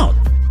 get him out.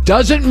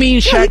 Doesn't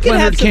mean Shaq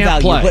Leonard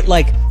can't play. But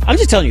I'm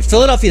just telling you,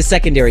 Philadelphia's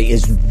secondary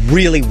is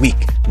really weak.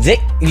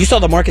 You saw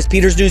the Marcus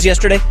Peters news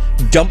yesterday?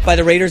 Dumped by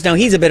the Raiders. Now,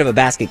 he's a bit of a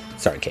basket.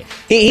 Sorry, Kate.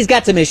 He's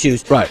got some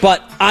issues. Right.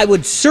 But I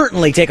would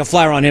certainly take a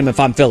flyer on him if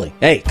I'm Philly.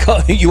 Hey,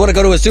 you want to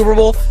go to a Super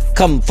Bowl?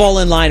 Come fall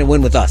in line and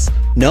win with us.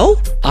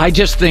 No? I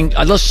just think,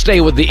 let's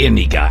stay with the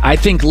Indy guy. I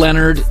think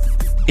Leonard,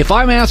 if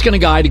I'm asking a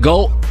guy to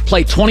go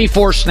play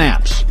 24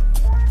 snaps,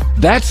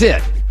 that's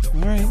it.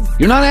 All right.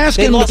 You're not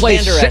asking him to play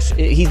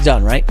He's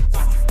done, right?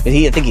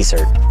 I think he's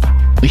hurt.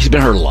 He's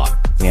been hurt a lot.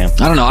 Yeah.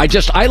 I don't know.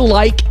 I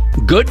like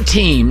good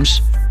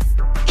teams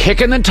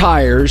kicking the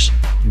tires,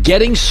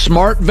 getting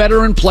smart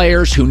veteran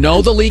players who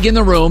know the league in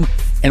the room,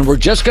 and we're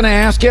just going to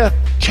ask you,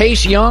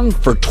 Chase Young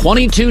for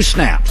 22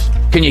 snaps.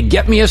 Can you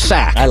get me a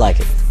sack? I like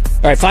it.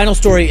 All right, final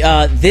story.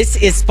 This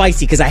is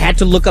spicy because I had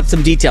to look up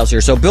some details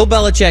here. So Bill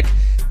Belichick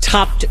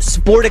topped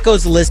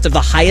Sportico's list of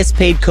the highest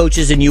paid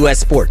coaches in U.S.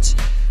 sports.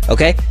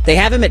 Okay? They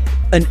have him at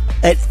an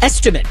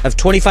estimate of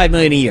 $25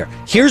 million a year.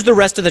 Here's the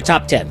rest of the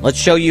top 10. Let's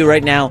show you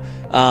right now.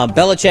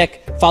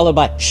 Belichick, followed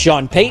by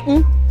Sean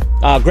Payton,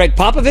 Greg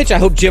Popovich. I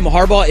hope Jim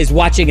Harbaugh is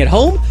watching at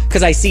home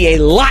because I see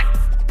a lot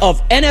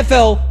of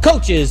NFL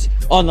coaches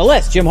on the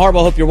list. Jim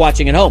Harbaugh, hope you're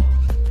watching at home.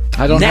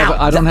 I don't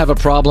have a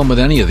problem with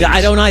any of these.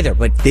 I don't either,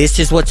 but this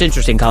is what's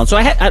interesting, Colin. So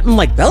I'm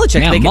like,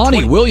 Belichick. Man,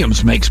 Monty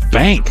Williams makes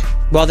bank.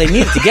 Well, they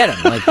needed to get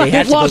him. Like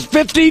they've lost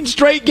 15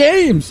 straight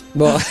games.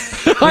 Well,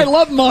 I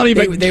love Monty.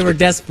 They were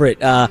desperate.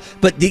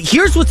 But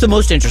here's what's the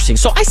most interesting.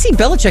 So I see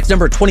Belichick's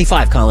number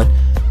 25, Colin.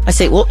 I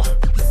say, well,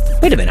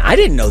 wait a minute. I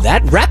didn't know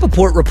that.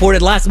 Rappaport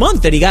reported last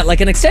month that he got like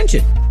an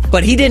extension,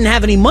 but he didn't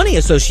have any money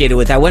associated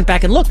with it. I went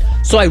back and looked.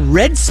 So I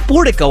read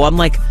Sportico. I'm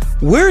like,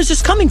 where is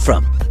this coming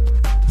from?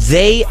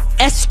 They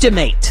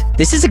estimate.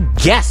 This is a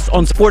guess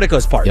on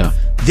Sportico's part. Yeah.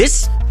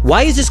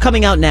 Why is this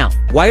coming out now?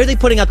 Why are they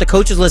putting out the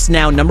coaches list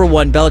now? Number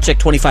one, Belichick,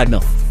 $25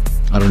 million.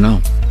 I don't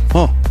know.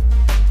 Oh.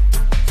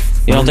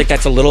 You don't think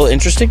that's a little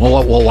interesting?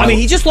 Well, I mean,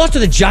 he just lost to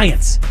the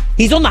Giants.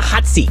 He's on the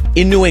hot seat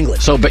in New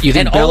England. So, but you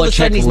think all of a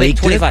sudden Belichick he's leaked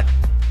 25.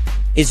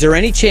 Is there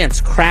any chance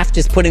Kraft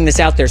is putting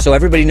this out there so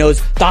everybody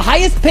knows the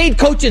highest paid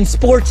coach in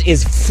sports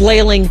is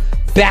flailing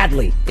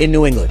badly in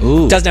New England?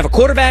 Ooh. Doesn't have a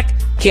quarterback,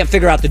 can't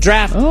figure out the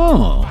draft.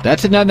 Oh,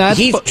 that's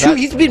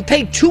he's been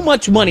paid too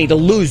much money to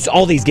lose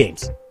all these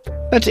games.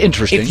 That's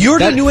interesting. If you're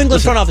the New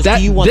England front office,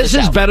 do you want this?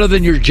 This is better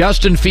than your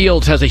Justin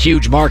Fields has a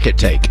huge market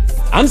take.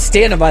 I'm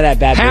standing by that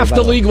bad boy. Half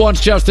the league wants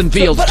Justin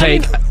Fields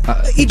take.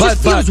 It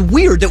just feels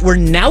weird that we're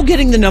now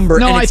getting the number,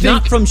 and it's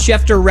not from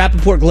Schefter,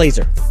 Rappaport,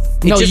 Glazer.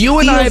 No, you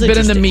and I have been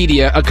in the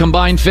media a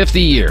combined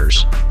 50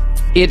 years.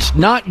 It's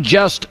not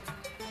just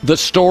the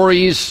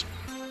stories,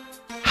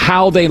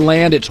 how they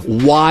land, it's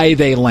why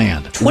they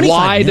land.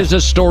 Why does a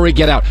story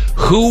get out?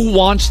 Who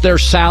wants their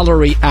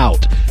salary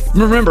out?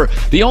 Remember,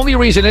 the only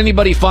reason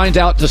anybody finds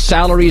out the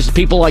salaries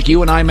people like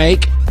you and I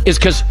make is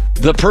because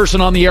the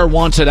person on the air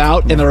wants it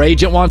out and their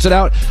agent wants it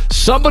out.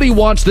 Somebody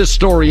wants this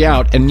story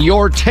out, and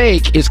your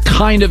take is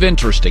kind of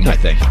interesting, I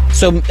think.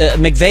 So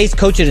McVay's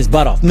coaching his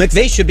butt off.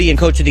 McVay should be in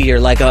Coach of the Year,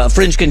 like a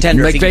fringe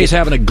contender. McVay's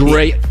having a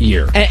great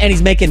year. And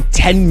he's making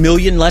 $10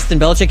 million less than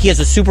Belichick. He has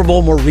a Super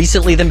Bowl more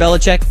recently than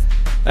Belichick.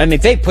 I mean,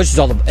 McVay pushes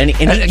all the...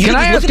 Can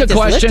I ask a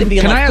question?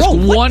 Can I ask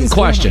one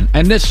question?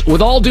 And this,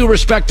 with all due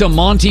respect to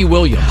Monty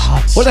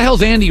Williams, where the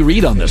hell's Andy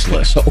Reid on this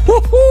list?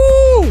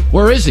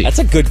 Where is he? That's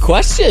a good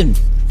question.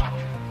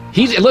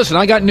 Listen,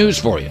 I got news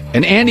for you.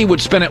 And Andy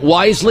would spend it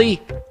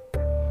wisely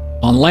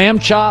on lamb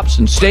chops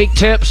and steak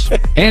tips.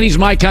 Andy's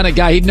my kind of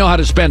guy. He'd know how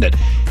to spend it.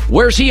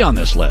 Where's he on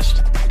this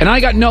list? And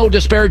I got no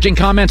disparaging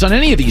comments on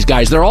any of these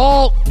guys. They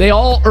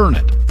all earn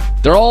it.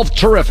 They're all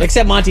terrific.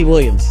 Except Monty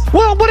Williams.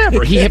 Well,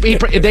 whatever.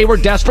 They were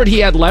desperate. He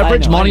had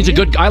leverage. Monty's a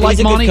good guy. I like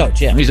Monty. He's a good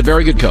coach, yeah. He's a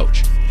very good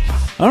coach.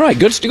 All right,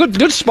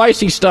 good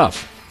spicy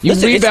stuff. You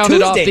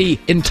rebounded off the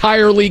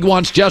entire league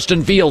wants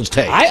Justin Fields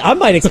take. I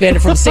might expand it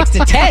from 6 to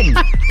 10.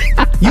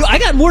 I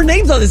got more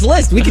names on this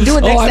list. We can do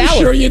it next hour. I'm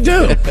sure you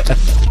do.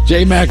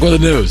 J-Mac with the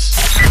news.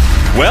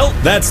 Well,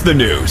 that's the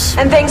news.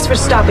 And thanks for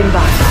stopping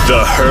by.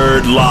 The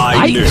Herd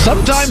Lie News.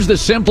 Sometimes the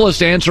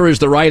simplest answer is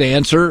the right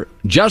answer.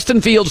 Justin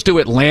Fields to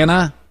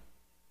Atlanta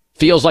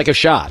feels like a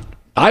shot.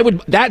 I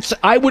would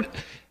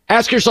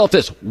ask yourself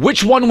this.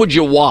 Which one would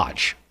you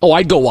watch? Oh,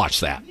 I'd go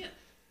watch that.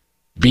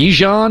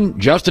 Bijan,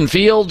 Justin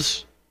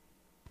Fields,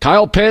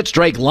 Kyle Pitts,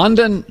 Drake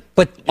London,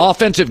 but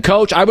offensive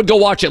coach. I would go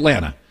watch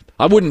Atlanta.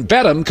 I wouldn't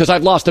bet them because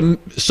I've lost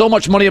so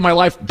much money in my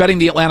life betting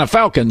the Atlanta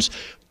Falcons,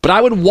 but I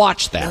would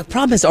watch that. The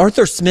problem is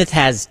Arthur Smith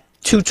has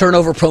 2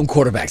 turnover-prone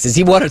quarterbacks. Does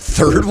he want a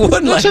third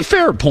one? That's a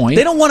fair point.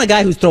 They don't want a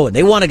guy who's throwing.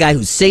 They want a guy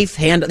who's safe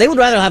hand. They would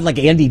rather have like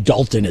Andy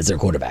Dalton as their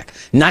quarterback.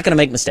 Not going to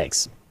make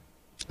mistakes.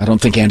 I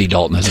don't think Andy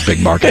Dalton has a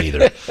big market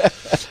either.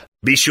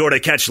 Be sure to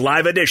catch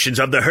live editions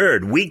of The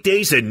Herd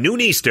weekdays at noon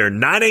Eastern,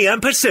 9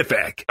 a.m.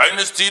 Pacific.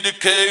 Dynasty the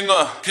King.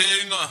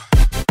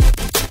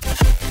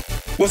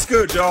 What's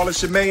good, y'all?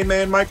 It's your main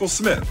man, Michael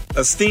Smith,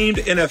 esteemed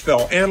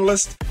NFL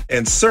analyst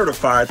and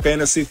certified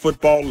fantasy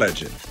football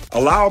legend.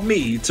 Allow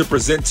me to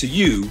present to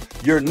you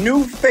your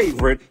new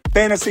favorite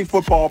fantasy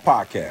football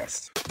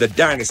podcast, The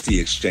Dynasty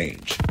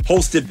Exchange,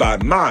 hosted by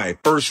my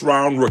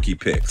first-round rookie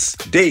picks,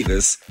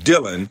 Davis,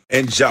 Dylan,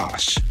 and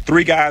Josh.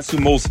 Three guys who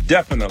most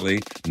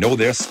definitely know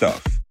their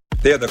stuff.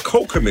 They're the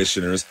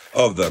co-commissioners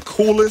of the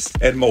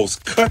coolest and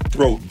most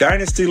cutthroat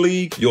dynasty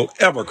league you'll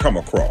ever come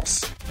across,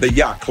 the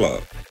Yacht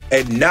Club.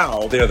 And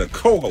now they're the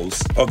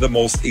co-hosts of the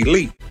most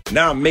elite.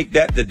 Now make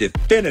that the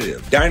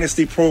definitive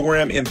dynasty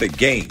program in the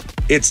game.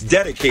 It's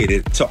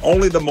dedicated to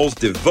only the most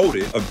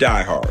devoted of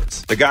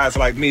diehards, the guys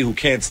like me who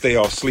can't stay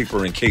off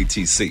Sleeper and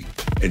KTC.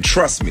 And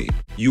trust me,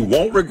 you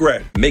won't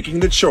regret making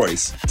the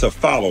choice to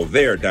follow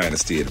their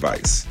dynasty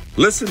advice.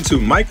 Listen to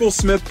Michael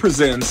Smith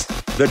Presents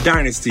The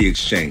Dynasty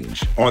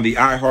Exchange on the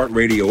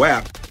iHeartRadio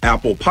app,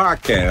 Apple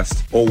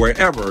Podcasts, or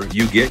wherever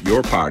you get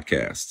your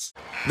podcasts.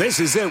 This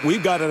is it.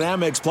 We've got an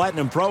Amex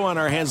Platinum Pro on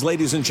our hands,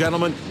 ladies and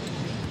gentlemen.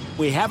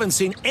 We haven't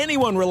seen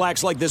anyone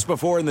relax like this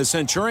before in the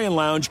Centurion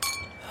Lounge.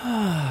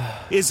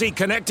 Is he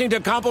connecting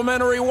to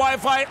complimentary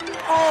Wi-Fi?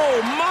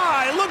 Oh,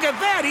 my! Look at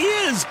that! He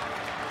is!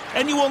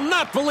 And you will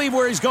not believe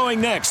where he's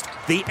going next.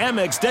 The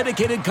Amex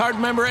dedicated card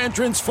member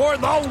entrance for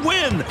the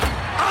win.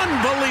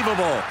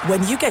 Unbelievable.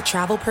 When you get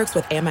travel perks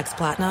with Amex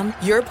Platinum,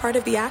 you're part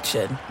of the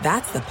action.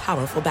 That's the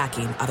powerful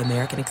backing of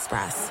American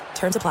Express.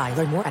 Terms apply.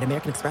 Learn more at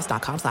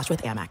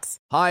americanexpress.com/withAmex.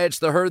 Hi, it's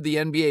The Herd. The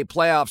NBA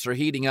playoffs are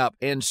heating up,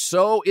 and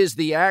so is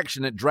the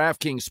action at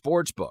DraftKings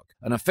Sportsbook,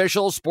 an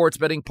official sports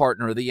betting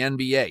partner of the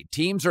NBA.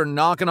 Teams are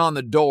knocking on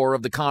the door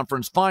of the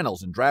conference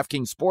finals, and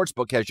DraftKings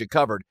Sportsbook has you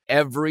covered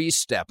every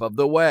step of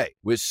the way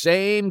with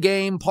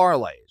same-game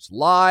parlays,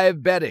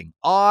 live betting,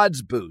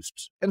 odds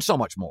boosts, and so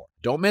much more.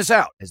 Don't miss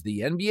out. As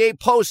the NBA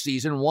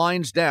postseason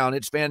winds down,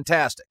 it's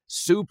fantastic.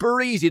 Super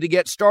easy to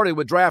get started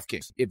with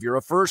DraftKings. If you're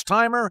a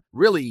first-timer,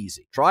 really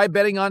easy. Try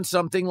betting on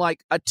something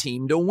like a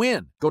team to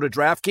win. Go to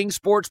DraftKings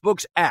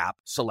Sportsbook's app,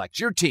 select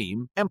your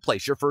team, and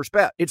place your first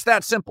bet. It's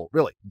that simple,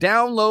 really.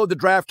 Download the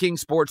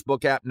DraftKings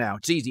Sportsbook app now.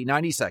 It's easy,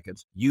 90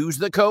 seconds. Use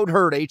the code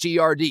HERD,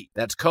 H-E-R-D.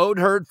 That's code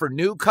HERD for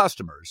new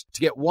customers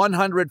to get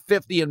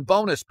 $150 in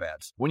bonus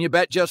bets when you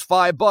bet just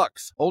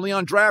 $5. Only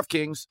on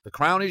DraftKings. The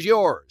crown is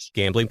yours.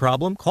 Gambling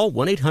problem? Call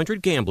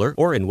 1-800-GAMBLER,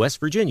 or in West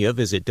Virginia,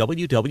 visit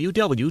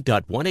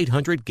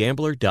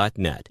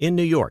www.1800gambler.net. In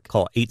New York,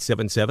 call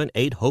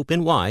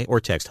 877-8-HOPE-NY or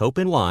text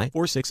HOPE-NY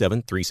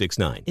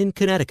 467-369. In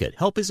Connecticut,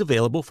 help is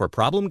available for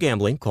problem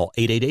gambling. Call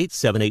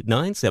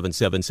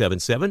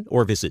 888-789-7777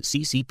 or visit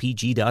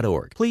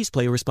ccpg.org. Please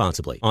play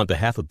responsibly. On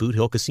behalf of Boot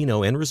Hill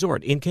Casino and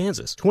Resort in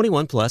Kansas,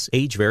 21 plus,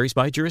 age varies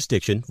by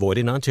jurisdiction, void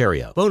in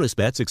Ontario. Bonus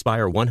bets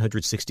expire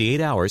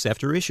 168 hours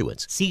after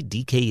issuance. See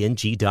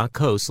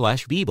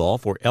dkng.co/bball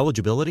for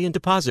eligibility and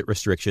deposit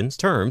restrictions,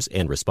 terms,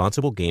 and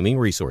responsible gaming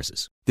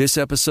resources. This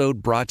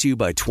episode brought to you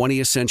by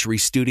 20th Century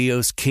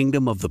Studios'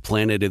 Kingdom of the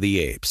Planet of the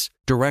Apes.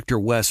 Director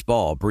Wes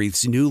Ball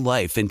breathes new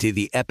life into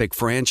the epic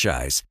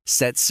franchise,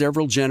 set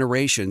several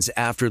generations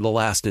after the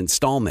last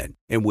installment,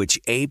 in which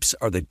apes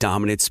are the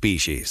dominant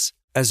species.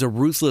 As a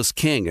ruthless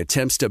king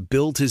attempts to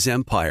build his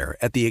empire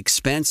at the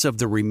expense of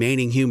the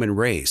remaining human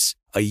race,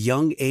 a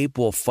young ape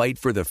will fight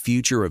for the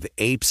future of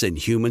apes and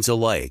humans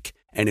alike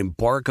and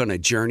embark on a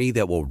journey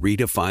that will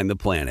redefine the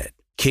planet.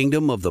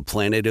 Kingdom of the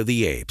Planet of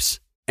the Apes.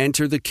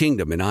 Enter the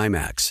kingdom in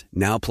IMAX,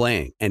 now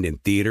playing and in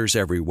theaters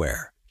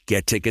everywhere.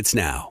 Get tickets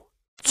now.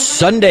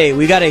 Sunday,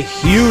 we got a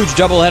huge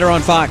doubleheader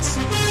on Fox.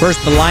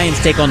 First, the Lions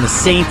take on the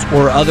Saints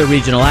or other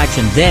regional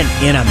action. Then,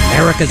 in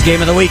America's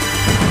Game of the Week,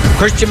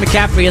 Christian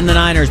McCaffrey and the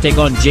Niners take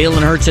on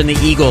Jalen Hurts and the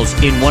Eagles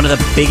in one of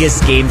the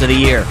biggest games of the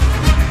year.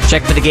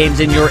 Check for the games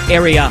in your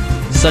area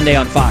Sunday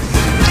on Fox.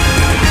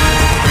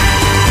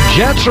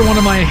 Jets are one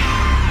of my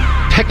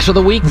picks of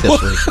the week this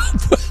week.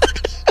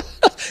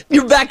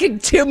 You're backing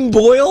Tim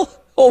Boyle?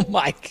 Oh,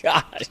 my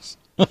gosh.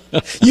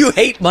 You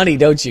hate money,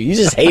 don't you? You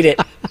just hate it.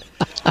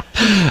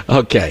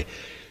 Okay.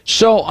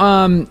 So,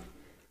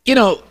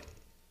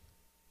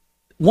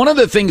 one of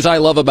the things I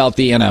love about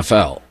the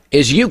NFL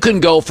is you can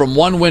go from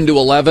 1 win to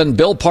 11.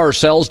 Bill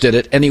Parcells did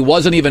it, and he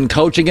wasn't even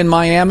coaching in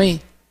Miami.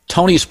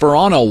 Tony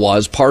Sperano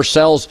was.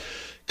 Parcells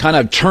kind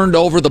of turned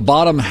over the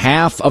bottom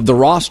half of the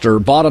roster,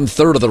 bottom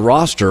third of the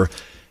roster.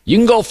 You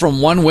can go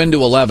from 1 win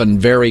to 11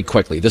 very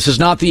quickly. This is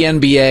not the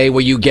NBA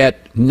where you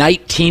get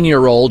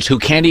 19-year-olds who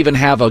can't even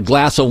have a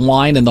glass of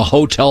wine in the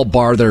hotel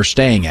bar they're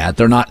staying at.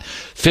 They're not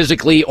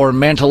physically or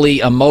mentally,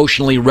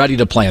 emotionally ready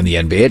to play in the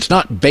NBA. It's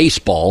not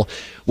baseball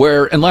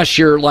where, unless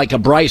you're like a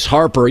Bryce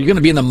Harper, you're going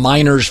to be in the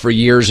minors for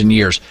years and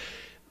years.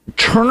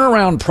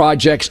 Turnaround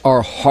projects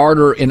are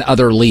harder in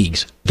other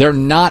leagues. They're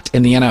not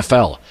in the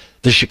NFL.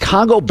 The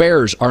Chicago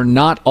Bears are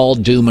not all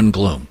doom and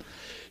gloom.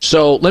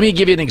 So let me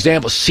give you an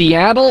example.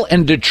 Seattle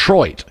and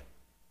Detroit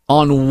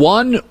on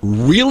one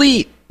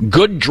really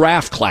good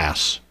draft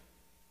class.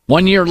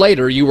 1 year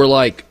later, you were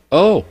like,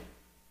 oh,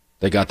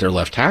 they got their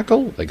left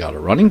tackle, they got a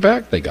running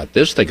back, they got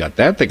this, they got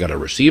that, they got a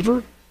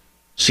receiver.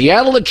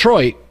 Seattle,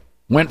 Detroit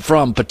went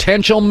from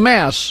potential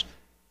mess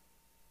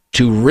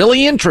to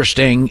really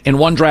interesting in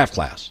one draft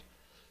class.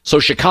 So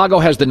Chicago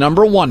has the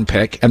number 1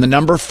 pick and the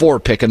number 4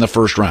 pick in the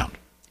first round.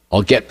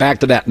 I'll get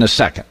back to that in a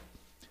second.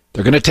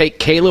 They're going to take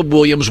Caleb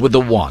Williams with the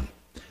 1.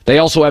 They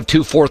also have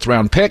 2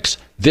 fourth-round picks.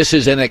 This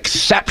is an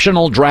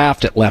exceptional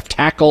draft at left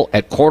tackle,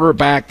 at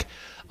quarterback.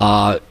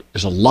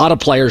 There's a lot of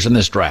players in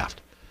this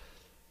draft.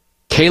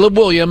 Caleb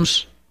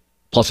Williams,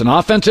 plus an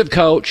offensive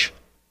coach,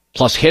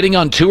 plus hitting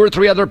on 2 or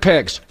 3 other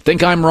picks.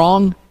 Think I'm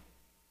wrong?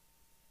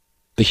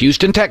 The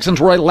Houston Texans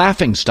were a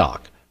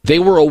laughingstock. They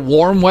were a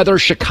warm-weather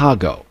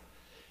Chicago.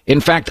 In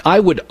fact, I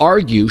would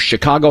argue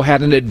Chicago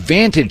had an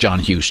advantage on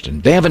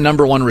Houston. They have a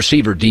number 1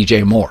 receiver,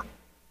 DJ Moore.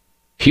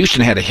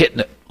 Houston had a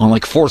hit on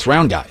like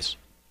 4th-round guys.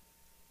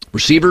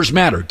 Receivers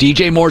matter.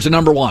 DJ Moore's a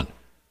number 1.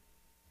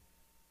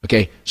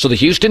 Okay, so the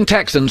Houston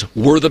Texans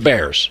were the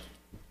Bears.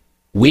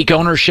 Weak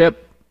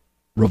ownership,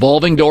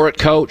 revolving door at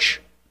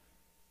coach,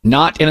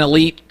 not an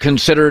elite,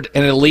 considered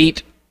an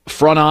elite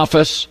front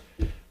office,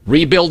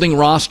 rebuilding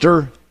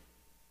roster,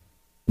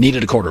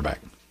 needed a quarterback.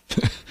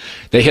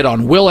 They hit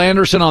on Will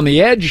Anderson on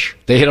the edge.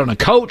 They hit on a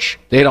coach.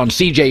 They hit on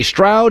C.J.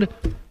 Stroud.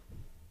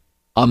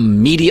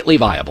 Immediately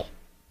viable.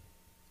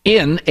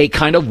 In a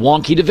kind of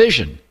wonky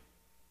division.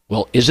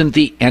 Well, isn't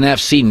the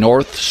NFC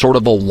North sort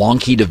of a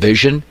wonky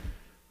division?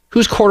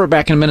 Who's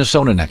quarterback in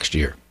Minnesota next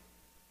year?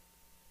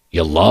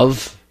 You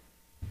love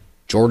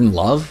Jordan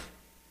Love?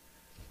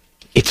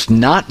 It's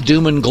not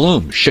doom and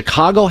gloom.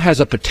 Chicago has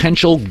a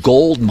potential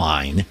gold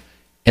mine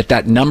at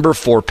that number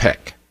 4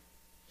 pick.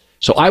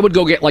 So I would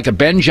go get like a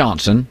Ben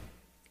Johnson,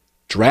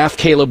 draft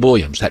Caleb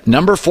Williams, that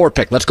number 4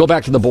 pick. Let's go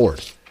back to the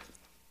board.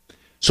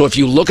 So if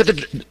you look at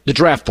the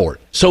draft board,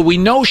 so we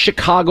know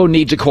Chicago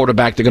needs a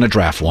quarterback. They're going to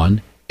draft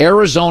one.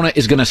 Arizona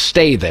is going to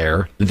stay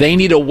there. They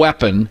need a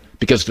weapon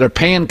because they're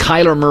paying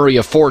Kyler Murray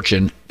a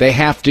fortune. They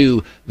have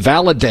to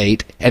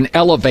validate and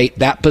elevate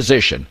that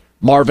position.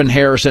 Marvin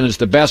Harrison is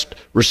the best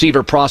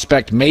receiver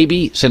prospect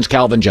maybe since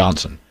Calvin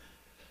Johnson.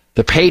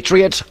 The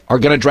Patriots are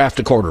going to draft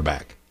a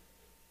quarterback.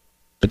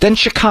 But then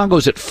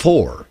Chicago's at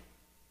 4.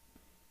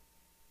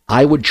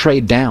 I would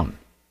trade down.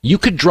 You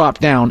could drop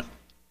down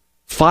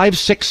 5,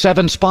 6,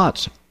 7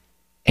 spots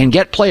and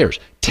get players.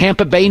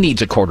 Tampa Bay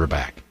needs a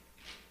quarterback.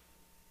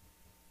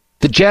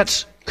 The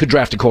Jets could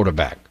draft a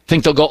quarterback.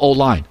 Think they'll go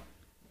O-line.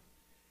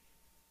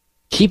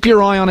 Keep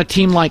your eye on a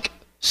team like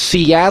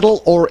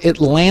Seattle or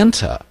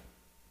Atlanta.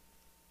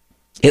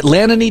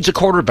 Atlanta needs a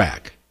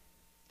quarterback.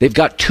 They've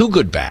got 2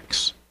 good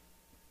backs.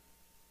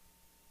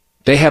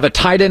 They have a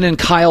tight end in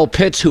Kyle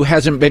Pitts who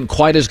hasn't been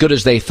quite as good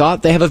as they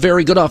thought. They have a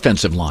very good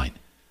offensive line.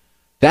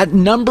 That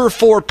number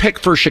 4 pick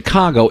for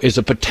Chicago is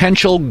a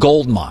potential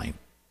gold mine.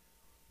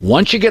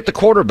 Once you get the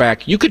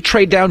quarterback, you could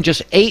trade down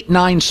just 8,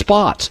 9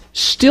 spots,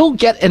 still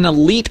get an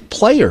elite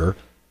player,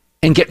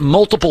 and get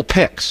multiple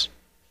picks.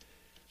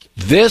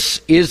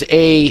 This is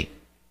a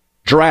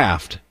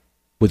draft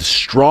with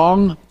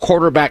strong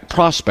quarterback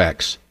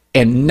prospects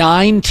and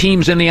 9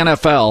 teams in the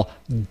NFL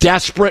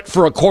desperate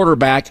for a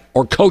quarterback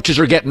or coaches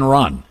are getting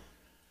run.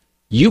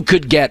 You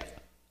could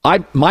get,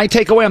 my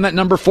takeaway on that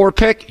number 4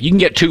 pick, you can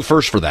get 2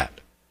 firsts for that.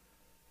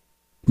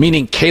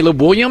 Meaning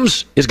Caleb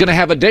Williams is going to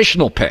have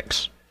additional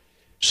picks.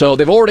 So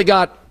they've already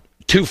got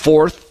 2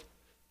 fourth.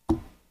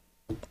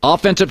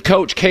 Offensive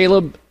coach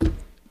Caleb.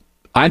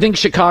 I think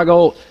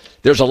Chicago,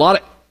 there's a lot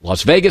of,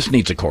 Las Vegas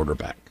needs a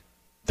quarterback.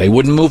 They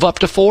wouldn't move up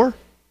to 4.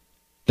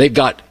 They've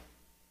got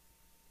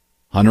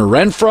Hunter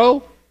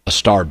Renfrow, a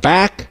star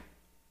back,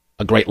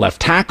 a great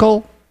left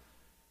tackle,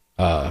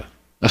 a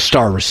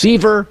star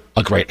receiver,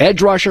 a great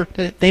edge rusher.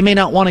 They may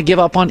not want to give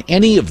up on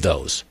any of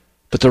those.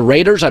 But the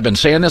Raiders, I've been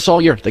saying this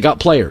all year, they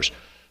got players.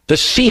 The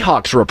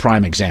Seahawks are a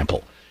prime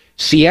example.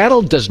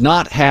 Seattle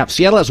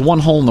has 1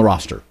 hole in the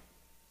roster.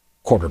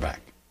 Quarterback.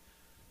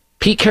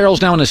 Pete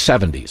Carroll's now in his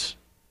 70s.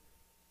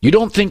 You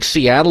don't think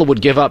Seattle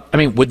would give up? I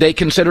mean, would they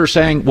consider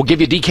saying, we'll give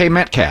you DK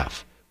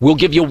Metcalf. We'll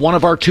give you one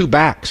of our 2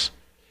 backs.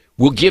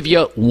 We'll give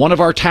you one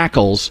of our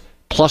tackles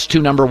plus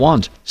 2 number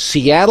 1s.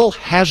 Seattle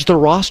has the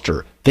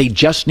roster. They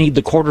just need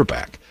the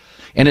quarterback.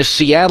 And as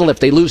Seattle, if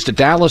they lose to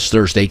Dallas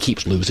Thursday,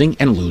 keeps losing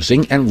and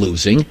losing and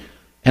losing,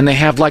 and they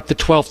have like the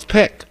 12th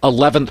pick,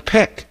 11th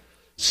pick.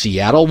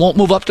 Seattle won't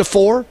move up to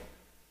 4.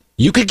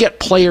 You could get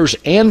players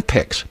and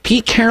picks.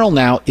 Pete Carroll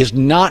now is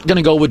not going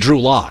to go with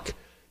Drew Lock.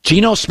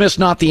 Geno Smith's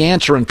not the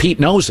answer, and Pete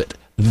knows it.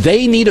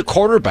 They need a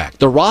quarterback.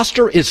 The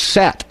roster is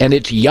set, and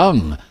it's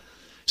young.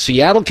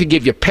 Seattle could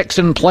give you picks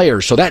and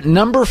players. So that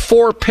number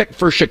 4 pick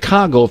for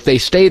Chicago, if they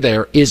stay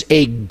there, is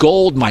a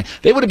gold mine.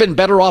 They would have been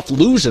better off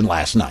losing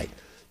last night,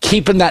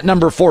 keeping that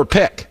number 4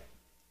 pick.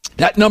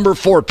 That number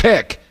 4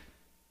 pick,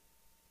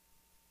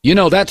 you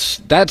know,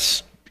 that's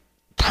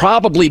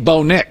probably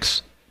Bo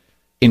Nix.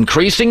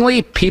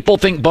 Increasingly, people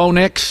think Bo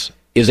Nix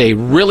is a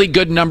really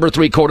good number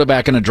 3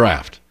 quarterback in a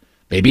draft.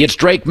 Maybe it's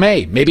Drake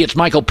May. Maybe it's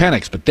Michael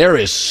Penix. But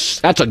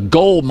that's a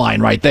gold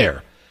mine right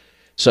there.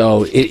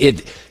 So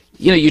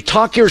you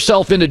talk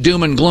yourself into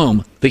doom and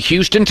gloom. The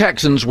Houston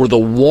Texans were the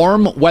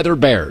warm weather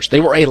Bears. They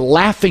were a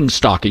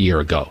laughingstock a year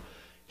ago.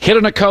 Hit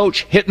on a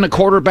coach, hit on a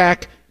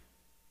quarterback,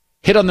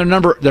 hit on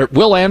their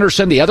Will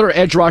Anderson, the other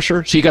edge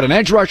rusher. So you got an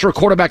edge rusher, a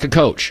quarterback, a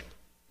coach.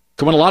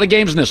 Can win a lot of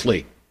games in this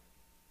league.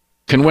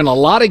 Can win a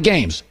lot of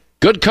games.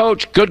 Good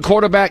coach, good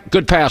quarterback,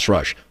 good pass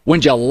rush.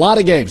 Wins you a lot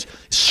of games.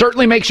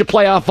 Certainly makes you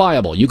playoff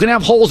viable. You can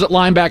have holes at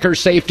linebacker,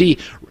 safety.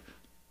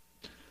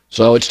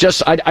 So it's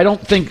just, I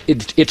don't think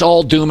it's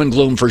all doom and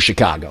gloom for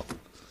Chicago.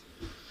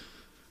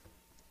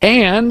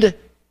 And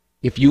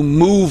if you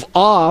move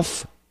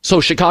off, so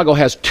Chicago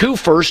has 2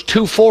 firsts,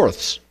 2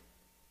 fourths.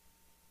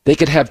 They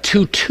could have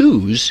 2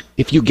 2s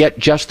if you get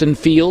Justin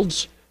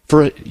Fields.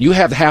 You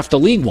have half the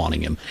league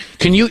wanting him.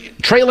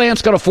 Trey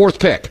Lance got a 4th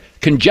pick.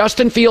 Can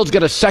Justin Fields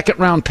get a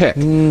 2nd-round pick?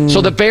 So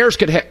the Bears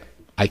could have.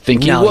 I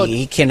think he would. No,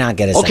 he cannot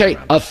get a 2nd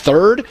round. A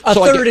 3rd? A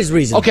 3rd is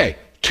reasonable. Okay,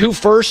 2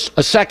 firsts,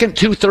 a 2nd,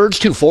 2 thirds,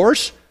 2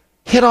 fourths.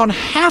 Hit on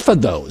half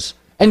of those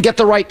and get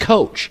the right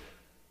coach.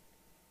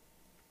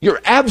 You're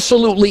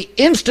absolutely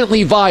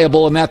instantly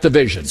viable in that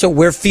division. So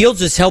where Fields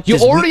has helped, you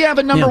already have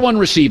a number 1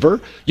 receiver.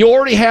 You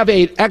already have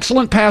an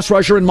excellent pass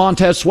rusher in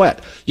Montez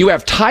Sweat. You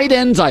have tight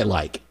ends I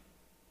like.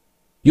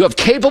 You have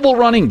capable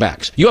running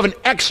backs. You have an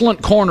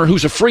excellent corner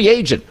who's a free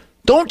agent.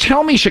 Don't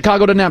tell me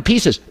Chicago didn't have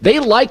pieces. They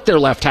like their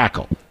left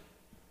tackle.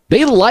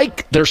 They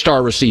like their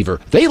star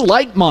receiver. They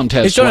like Montez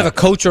Sweat. They just don't have a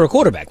coach or a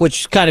quarterback,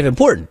 which is kind of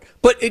important.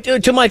 But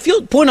to my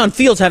point on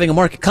Fields having a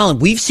Market Collin,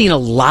 we've seen a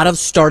lot of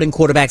starting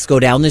quarterbacks go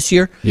down this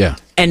year. Yeah.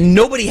 And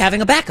nobody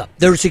having a backup.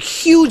 There's a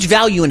huge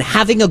value in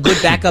having a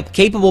good backup,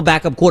 capable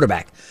backup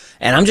quarterback.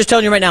 And I'm just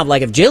telling you right now,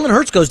 like if Jalen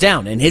Hurts goes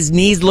down and his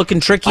knee's looking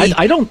tricky,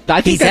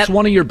 I think that's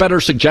one of your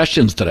better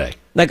suggestions today.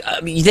 Like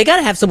they got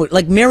to have someone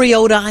like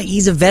Mariota.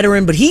 He's a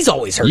veteran, but he's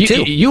always hurt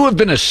too. You have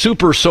been a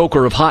super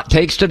soaker of hot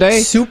takes today.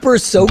 Super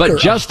soaker. But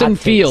Justin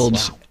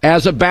Fields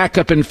as a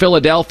backup in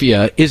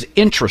Philadelphia is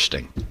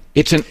interesting.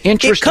 It's an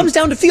interesting. It comes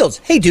down to Fields.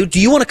 Hey, dude, do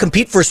you want to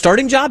compete for a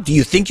starting job? Do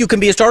you think you can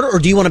be a starter, or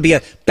do you want to be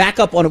a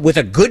backup with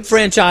a good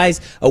franchise,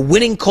 a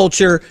winning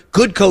culture,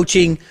 good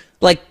coaching?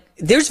 Like,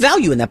 there's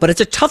value in that, but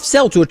it's a tough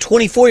sell to a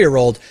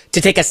 24-year-old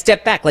to take a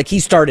step back. Like he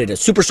started a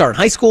superstar in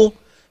high school,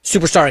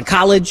 superstar in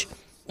college,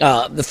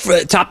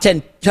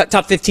 the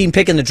top 15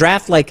 pick in the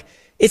draft. Like,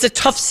 it's a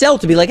tough sell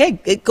to be like,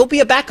 hey, go be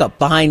a backup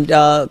behind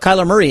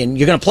Kyler Murray, and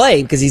you're going to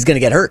play because he's going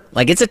to get hurt.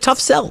 Like, it's a tough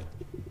sell.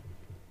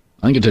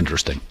 I think it's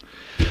interesting.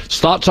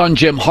 Thoughts on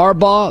Jim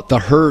Harbaugh, the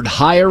herd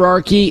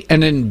hierarchy,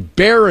 an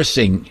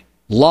embarrassing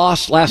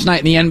loss last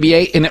night in the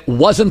NBA, and it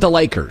wasn't the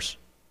Lakers.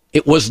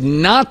 It was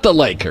not the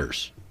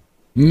Lakers.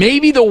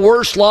 Maybe the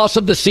worst loss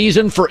of the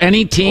season for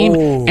any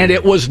team, and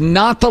it was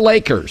not the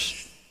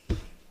Lakers.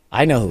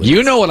 I know who it You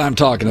is. know what I'm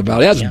talking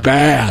about. That's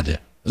bad. It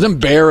was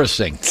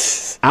embarrassing.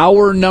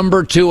 Hour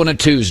number 2 on a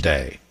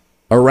Tuesday.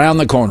 Around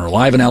the corner,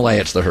 live in L.A.,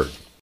 it's The Herd.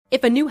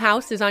 If a new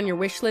house is on your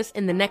wish list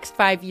in the next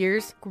 5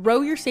 years,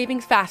 grow your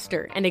savings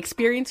faster and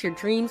experience your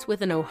dreams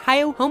with an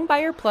Ohio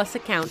Homebuyer Plus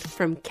account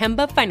from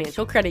Kemba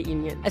Financial Credit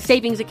Union. A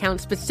savings account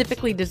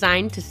specifically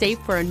designed to save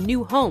for a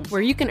new home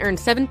where you can earn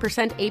 7%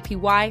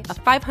 APY,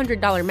 a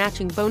 $500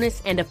 matching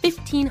bonus, and a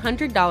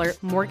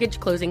 $1,500 mortgage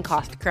closing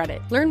cost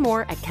credit. Learn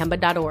more at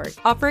Kemba.org.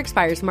 Offer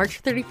expires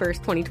March 31st,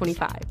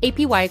 2025.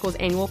 APY equals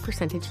annual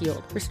percentage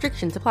yield.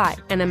 Restrictions apply.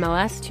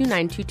 NMLS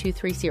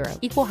 292230.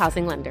 Equal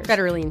housing lender.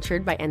 Federally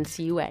insured by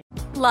NCUA.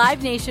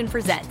 Live Nation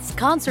presents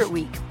Concert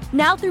Week.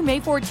 Now through May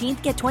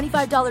 14th, get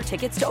 $25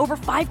 tickets to over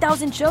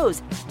 5,000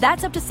 shows.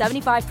 That's up to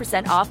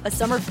 75% off a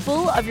summer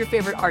full of your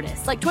favorite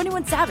artists like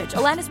 21 Savage,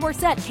 Alanis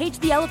Morissette, Cage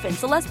the Elephant,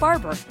 Celeste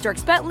Barber,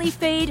 Dierks Bentley,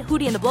 Fade,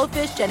 Hootie and the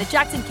Blowfish, Janet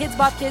Jackson, Kids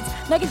Bop Kids,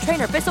 Meghan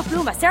Trainor, Bissell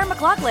Pluma, Sarah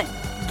McLachlan.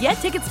 Get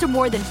tickets to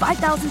more than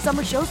 5,000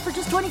 summer shows for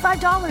just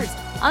 $25.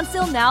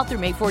 Until now through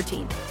May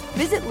 14th.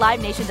 Visit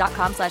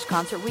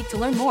LiveNation.com/Concert Week to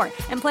learn more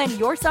and plan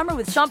your summer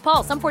with Sean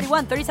Paul, Sum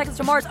 41, 30 Seconds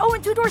to Mars,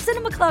 and Two Door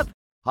Cinema Club.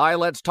 Hi,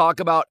 let's talk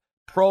about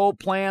Pro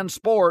Plan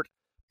Sport.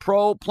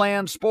 Pro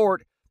Plan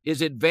Sport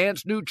is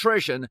advanced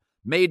nutrition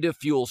made to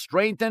fuel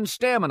strength and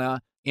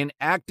stamina in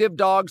active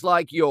dogs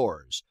like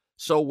yours.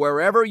 So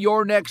wherever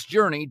your next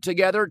journey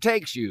together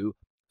takes you,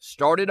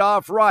 start it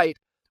off right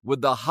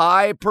with the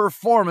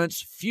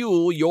high-performance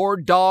fuel your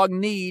dog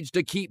needs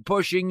to keep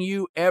pushing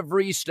you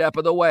every step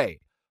of the way.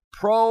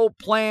 Pro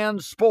Plan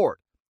Sport.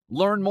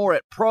 Learn more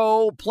at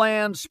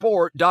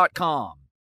ProPlansport.com.